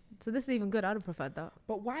know. So this is even good. I'd have preferred that.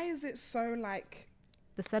 But why is it so like?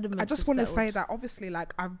 The sediment. I just want to say that obviously,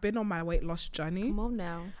 like, I've been on my weight loss journey. Come on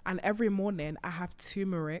now. And every morning I have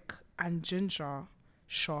turmeric and ginger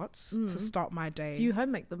shots to start my day. Do you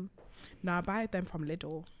home make them? No, I buy them from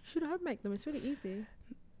Lidl. Should home make them. It's really easy.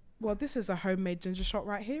 Well, this is a homemade ginger shot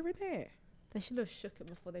right here, isn't it? They should have shook it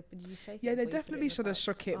before they. Did you shake it? Yeah, they definitely should have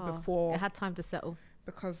shook it before. It had time to settle.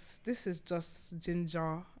 Because this is just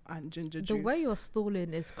ginger and ginger juice. The way you're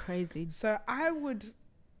stalling is crazy. So I would.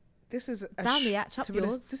 This is a down the atch up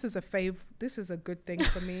yours. This is a fave. This is a good thing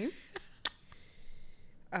for me.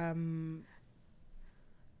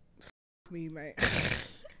 Me, mate.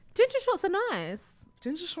 Ginger shots are nice.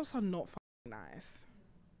 Ginger shots are not fucking nice.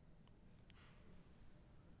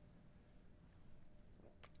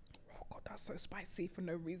 Oh god, that's so spicy for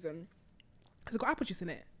no reason. Has it got apple juice in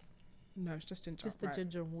it? No, it's just ginger. Just the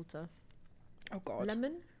ginger and water. Oh god.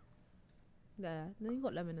 Lemon? Yeah, no, you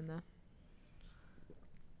got lemon in there.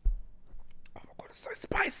 Oh my god, it's so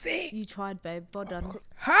spicy. You tried, babe. Well done.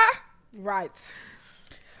 Huh? Right.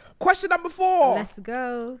 Question number 4. Let's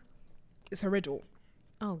go. It's a riddle.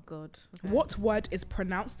 Oh god. Okay. What word is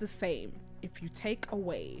pronounced the same if you take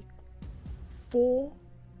away 4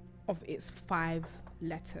 of its 5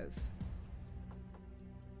 letters?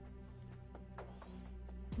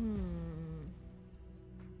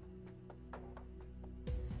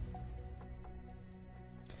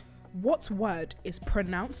 What word is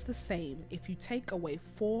pronounced the same if you take away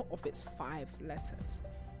 4 of its 5 letters?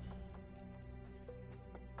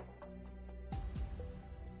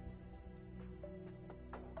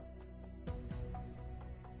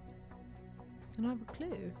 Can I have a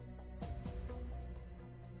clue?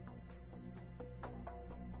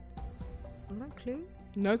 No clue?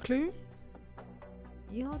 No clue?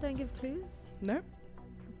 You all don't give clues? No?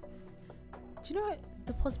 Do you know what?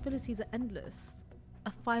 The possibilities are endless.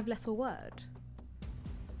 A 5-letter word.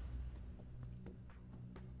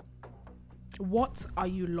 What are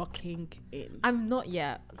you locking in? I'm not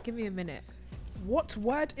yet. Give me a minute. What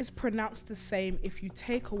word is pronounced the same if you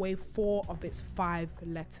take away 4 of its 5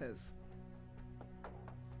 letters?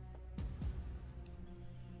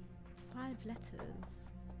 5 letters.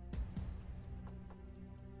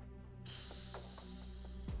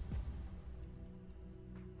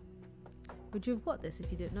 Would you have got this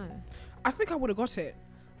if you didn't know? I think I would have got it.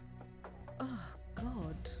 Oh,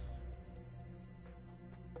 God.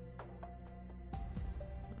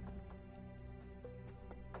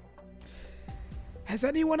 Has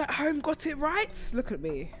anyone at home got it right? Look at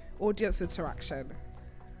me. Audience interaction.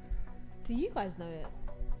 Do you guys know it?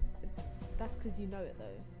 That's because you know it, though.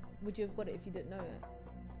 Would you have got it if you didn't know it?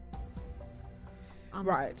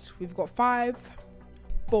 Right. We've got 5,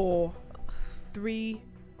 4, 3,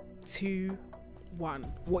 2, 1.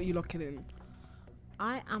 What are you locking in?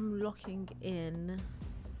 I am locking in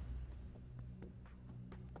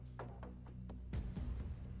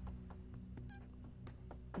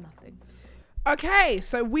nothing. Okay,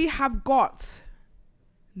 so we have got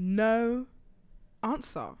no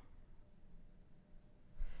answer.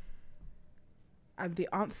 And the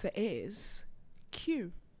answer is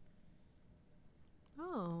Q.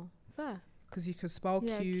 Oh, fair. Because you can spell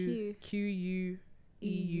Q, Q-U-E-U-E,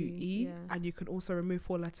 yeah. and you can also remove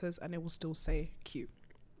 4 letters and it will still say Q.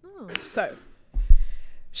 Oh. So,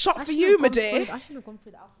 shot for you, my dear. I shouldn't have gone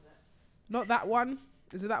through the alphabet. Not that one.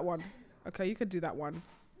 Is it that one? Okay, you could do that one.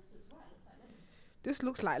 This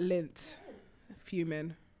looks like lint.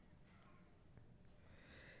 Fuming.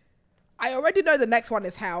 I already know the next one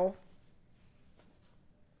is hell.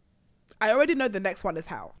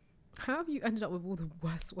 How have you ended up with all the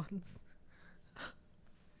worst ones?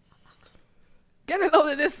 Get a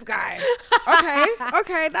load of this guy.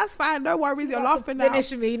 Okay, that's fine. No worries. You're laughing now.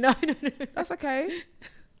 Finish me. No. That's okay.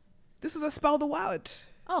 This is a spell the word.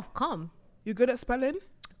 Oh, come. You good at spelling?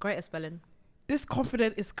 Greater spelling. This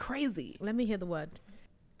confident is crazy. Let me hear the word.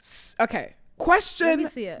 Okay. Question. Let me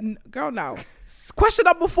see it. Girl, now. Question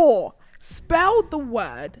number 4. Spell the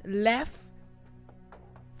word lieutenant.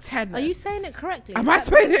 Are you saying it correctly? Am I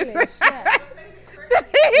spelling it? Yeah.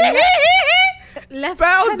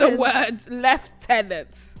 Spell the word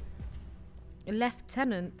lieutenant.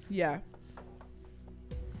 Lieutenant. Yeah.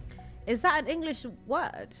 Is that an English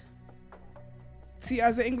word? T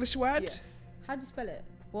as an English word? Yes. How do you spell it?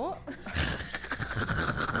 What?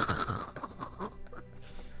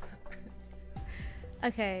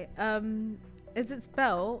 Okay. Is it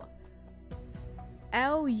spelled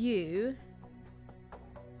LUTENIENT?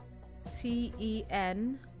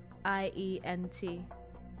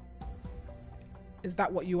 Is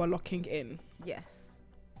that what you are locking in? Yes.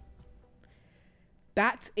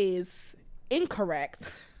 That is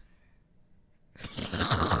incorrect.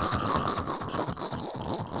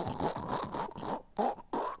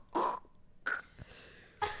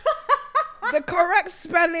 The correct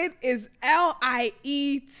spelling is LIETENAN.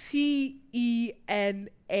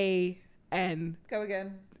 Go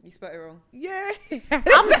again. You spelled it wrong. Yeah.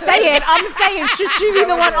 I'm saying, should you be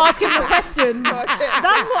the one asking the questions?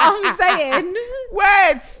 That's what I'm saying.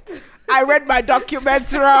 Wait. I read my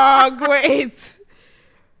documents wrong. Wait.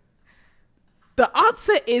 The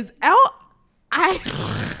answer is I'm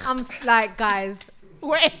like, guys,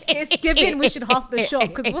 Wait. it's giving we should half the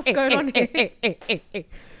shot because what's going on here?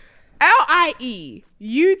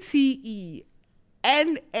 LIEUTENANT.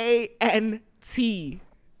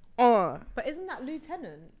 But isn't that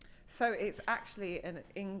lieutenant? So it's actually an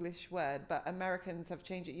English word, but Americans have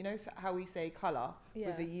changed it. You know how we say colour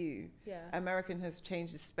with a U? Yeah. American has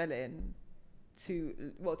changed the spelling to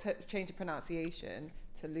change the pronunciation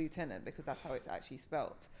to lieutenant because that's how it's actually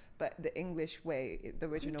spelt. But the English way, the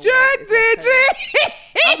original word is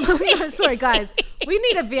lieutenant. No, sorry, guys. We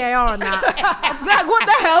need a VAR on that. Like, what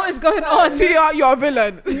the hell is going on? Tia, you're a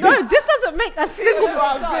villain. No, this doesn't make a single.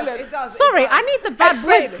 It does. Sorry, I need the bad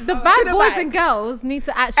Explain. boys. The To bad the boys mic. and girls need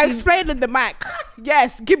to actually Explain in the mic.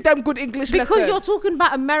 Yes, give them good English because lesson. you're talking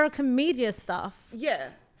about American media stuff. Yeah.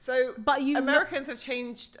 So But Americans have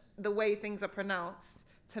changed the way things are pronounced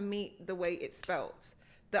to meet the way it's spelt.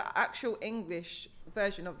 The actual English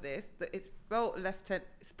version of this, it's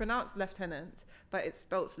pronounced lieutenant, but it's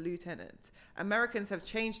spelt lieutenant. Americans have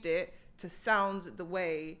changed it to sound the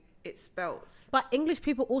way it's spelt. But English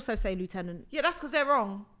people also say lieutenant. Yeah, that's because they're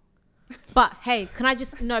wrong. But hey, can I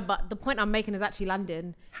just but the point I'm making is actually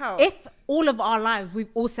landing. How? If all of our lives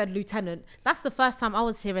we've all said lieutenant, that's the first time I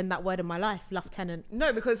was hearing that word in my life, lieutenant.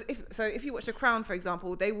 No, because if you watch The Crown, for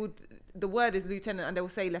example, the word is lieutenant and they will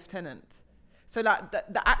say lieutenant. So like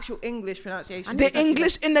the actual English pronunciation. The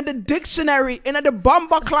English in the dictionary, in the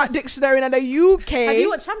Bomber Clark dictionary in the UK. Have you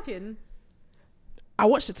watched Champion? I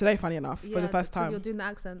watched it today, funny enough, for the first time. You're doing the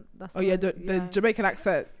accent. That's the Jamaican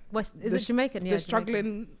accent. Is it Jamaican? Yeah, the struggling.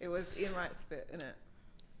 Jamaican. It was Ian Wright's bit, innit?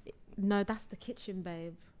 No, that's the kitchen,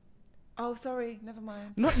 babe. Oh, sorry, never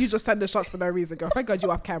mind. Not you just send the shots for no reason, girl. Thank God you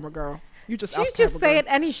have camera, girl. You just. She's just saying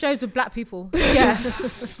any shows with black people.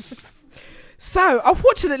 Yes. So,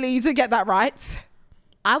 unfortunately, you didn't get that right.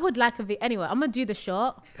 I would like anyway, I'm gonna do the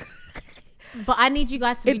shot. But I need you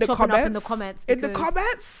guys to be chopping up in the comments. In the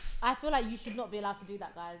comments? I feel like you should not be allowed to do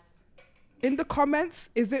that, guys. In the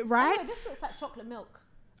comments, is it right? Oh, no, this looks like chocolate milk.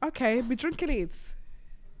 Okay, be drinking it.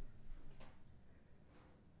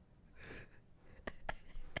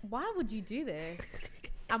 Why would you do this?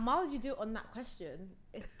 And why would you do it on that question?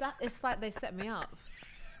 It's like they set me up.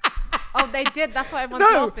 Oh, they did. That's why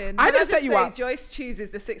everyone's laughing. I didn't set you up. Joyce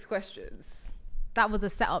chooses the 6 questions. That was a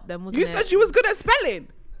setup then, wasn't it? You said you was good at spelling.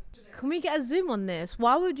 Can we get a zoom on this?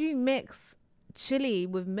 Why would you mix chili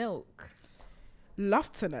with milk?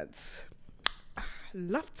 Lieutenant.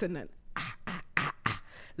 Lieutenant.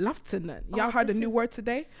 Lieutenant. Y'all heard a new word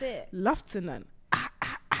today? Sick. Lieutenant.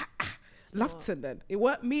 Lieutenant. It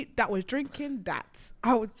weren't me that was drinking that.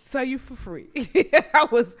 I would tell you for free. I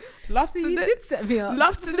was lieutenant. So you did set me up.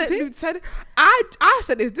 Lieutenant, lieutenant. I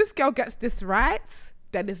said, if this girl gets this right,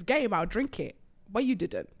 then this game, I'll drink it. But you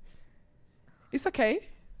didn't. It's okay.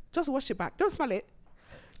 Just wash it back. Don't smell it.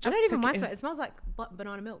 I don't even mind smell. It smells like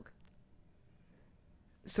banana milk.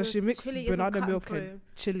 So she mixed banana milk and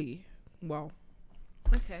chili. Wow.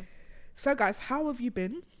 Okay. So guys, how have you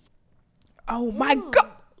been? Oh my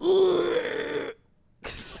God.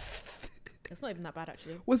 It's not even that bad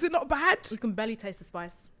actually. Was it not bad? You can barely taste the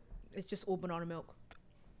spice. It's just all banana milk.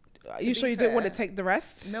 Are you sure you didn't want to take the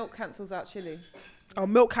rest? Milk cancels out chili. Oh,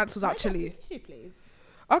 milk cancels out chili. Tissue, please.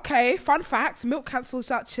 Okay, fun fact. Milk cancels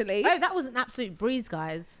out chili. Oh, that was an absolute breeze,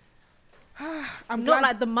 guys. I'm not glad.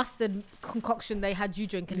 like the mustard concoction they had you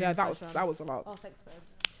drinking. Yeah, in the that was first round. that was a lot. Oh, thanks,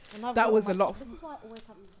 babe. That was a lot. This is why I always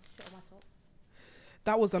have shit on my top.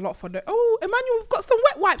 That was a lot for the. Oh, Emmanuel, we've got some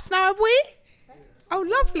wet wipes now, have we? Oh,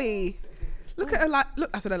 lovely. Look at look.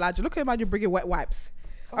 I said Elijah. Look at Emmanuel bringing wet wipes.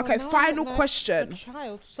 Okay, no, final no, question. a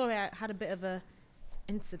child. Sorry, I had a bit of a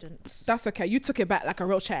incident. That's okay. You took it back like a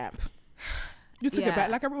real champ. You took it back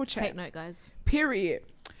like a real champ. Take note, guys. Period.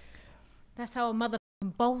 That's how a mother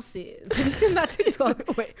boss is. Have you seen that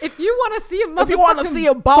TikTok? Wait. If you want to see a mother, If you want to see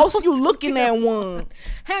a boss, you looking at one.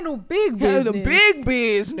 handle big Handle business. the big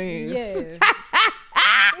business.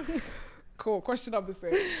 Yeah. Cool. Question number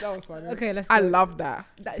 6. That was funny. Okay, let's. I go. love that.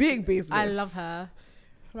 Big business. I love her.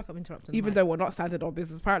 I feel like I'm interrupting. Even though we're not standing on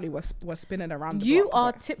business, apparently we're spinning around the you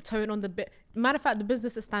block. are tiptoeing on the bit. Matter of fact, the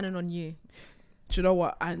business is standing on you. Do you know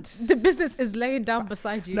what? And The business is laying down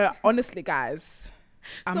beside you. No, honestly, guys,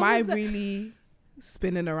 am So I was that- really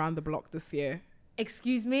spinning around the block this year?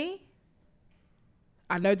 Excuse me.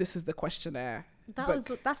 I know this is the questionnaire.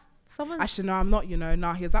 That's someone. Actually, no, I'm not.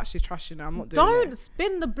 Nah, he's actually trash. I'm not doing Don't it.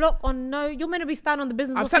 spin the block on no. You're meant to be standing on the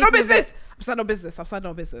business. I'm or standing on speaking of it. business. I'm standing on business. I'm standing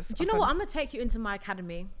on business. Do you know what? I'm gonna take you into my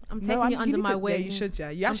academy. I'm taking No, you under my wing. Yeah, you should. Yeah,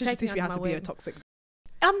 you I'm actually should taking teach you me how under to my be a wing. toxic.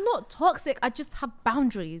 I'm not toxic. I just have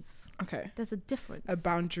boundaries. Okay, There's a difference. a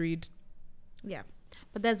boundaried. Yeah,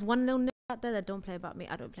 but there's one little nigga out there that don't play about me.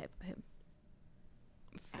 I don't play about him.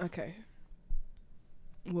 Okay,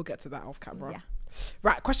 we'll get to that off camera. Yeah.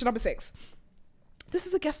 Right. Question number 6. This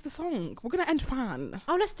is the guess the song. We're gonna end fan.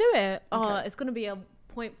 Oh, let's do it. Oh, Okay. it's gonna be a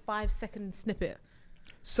 0.5 second snippet.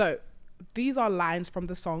 So, these are lines from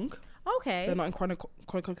the song. Okay. They're not in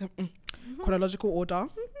chronological order.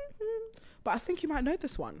 But I think you might know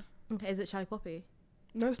this one. Okay. Is it Charlie Poppy?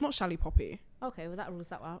 No, it's not Shally Poppy. Okay. Well, that rules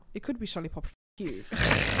that out. It could be Shally Poppy. You.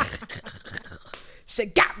 She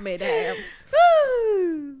got me there.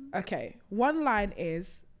 Okay. One line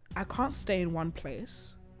is, I can't stay in one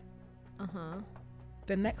place.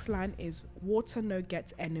 The next line is, water no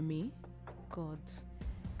get enemy. God.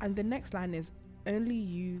 And the next line is, only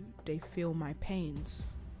you, they feel my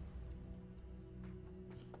pains.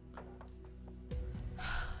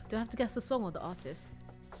 Do I have to guess the song or the artist?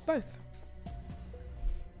 Both.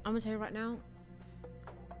 I'm gonna tell you right now.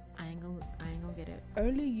 I ain't gonna get it.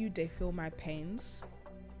 Only you, they feel my pains.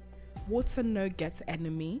 Water no get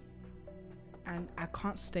enemy. And I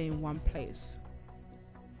can't stay in one place.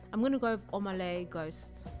 I'm gonna go with Omale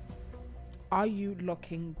Ghost. Are you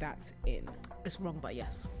locking that in? It's wrong, but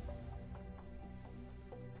yes.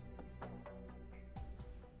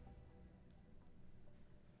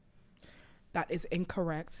 That is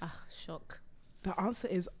incorrect. Ah, shock. The answer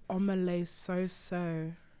is Omale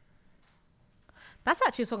So. That's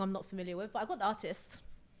actually a song I'm not familiar with, but I got the artist.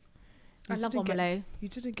 I love didn't get- Omale. You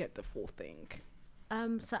didn't get the full thing.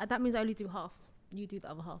 So that means I only do half. You do the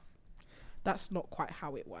other half. That's not quite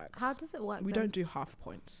how it works. How does it work? We then? don't do half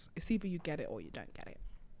points. It's either you get it or you don't get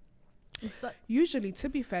it. But Usually, to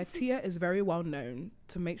be fair, Tia is very well known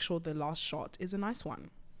to make sure the last shot is a nice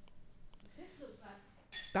one.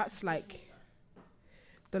 That's like,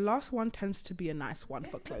 the last one tends to be a nice one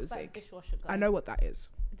for closing. I know what that is.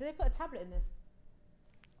 Did they put a tablet in this?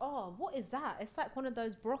 Oh, what is that? It's like one of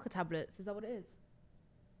those Barocca tablets. Is that what it is?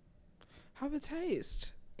 Have a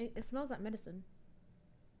taste. It smells like medicine.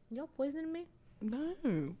 You're poisoning me? No,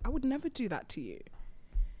 I would never do that to you.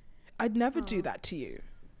 I'd never do that to you.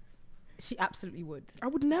 She absolutely would. I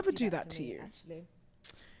would never do that to me, you. Actually.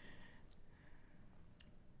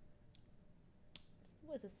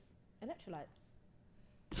 What is this? Electrolytes.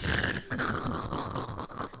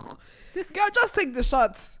 This Girl, just take the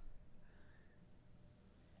shots.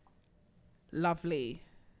 Lovely.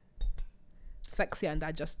 Sexy and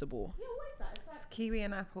digestible. Yeah, what is that? It's like It's kiwi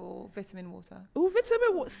and apple, vitamin water. Oh,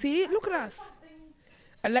 vitamin. What? See, look at us.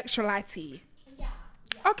 Electrolyte. yeah.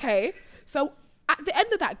 Okay, so at the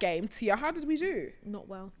end of that game, Tia, how did we do? Not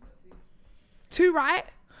well. 2 right.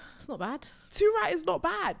 It's not bad. 2 right is not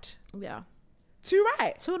bad. Yeah. 2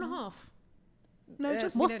 right. 2.5. No, Yeah.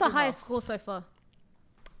 just What's don't the do highest half. score so far?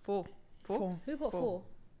 4. 4? Who got 4? 4?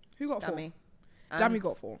 who got 4? Dammy. Dammy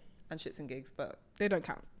got 4. And shits and gigs, but They don't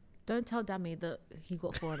count. Don't tell Dammy that he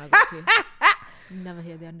got 4 and I got 2. Never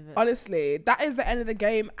hear the end of it. Honestly, that is the end of the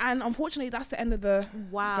game, and unfortunately, that's the end of the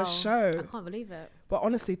Wow. show. I can't believe it. But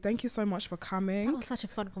honestly, thank you so much for coming. That was such a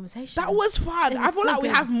fun conversation. That was fun. It I was feel so like we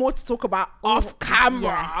good. have more to talk about off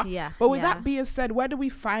camera. yeah, But with yeah. that being said, where do we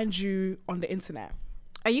find you on the internet?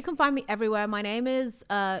 You can find me everywhere. My name is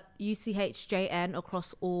UCHJN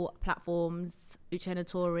across all platforms. Uche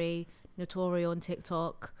Natori, Natori on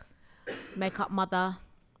TikTok, Makeup Mother,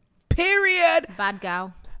 Period. Bad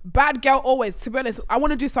Gal. Bad girl always. To be honest, I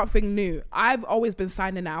want to do something new. I've always been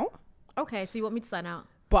signing out. Okay, so you want me to sign out?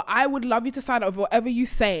 But I would love you to sign up with whatever you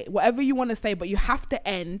say, whatever you want to say, but you have to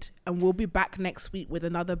end, and we'll be back next week with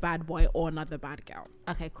another bad boy or another bad girl.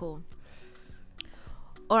 Okay, cool.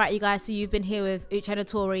 All right, you guys, so you've been here with Uche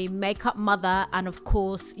Natori, makeup mother, and of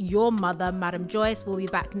course, your mother, Madam Joyce. We'll be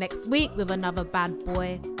back next week with another bad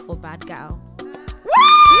boy or bad girl. Woo!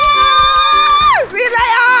 See you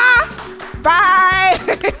later!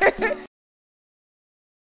 Bye!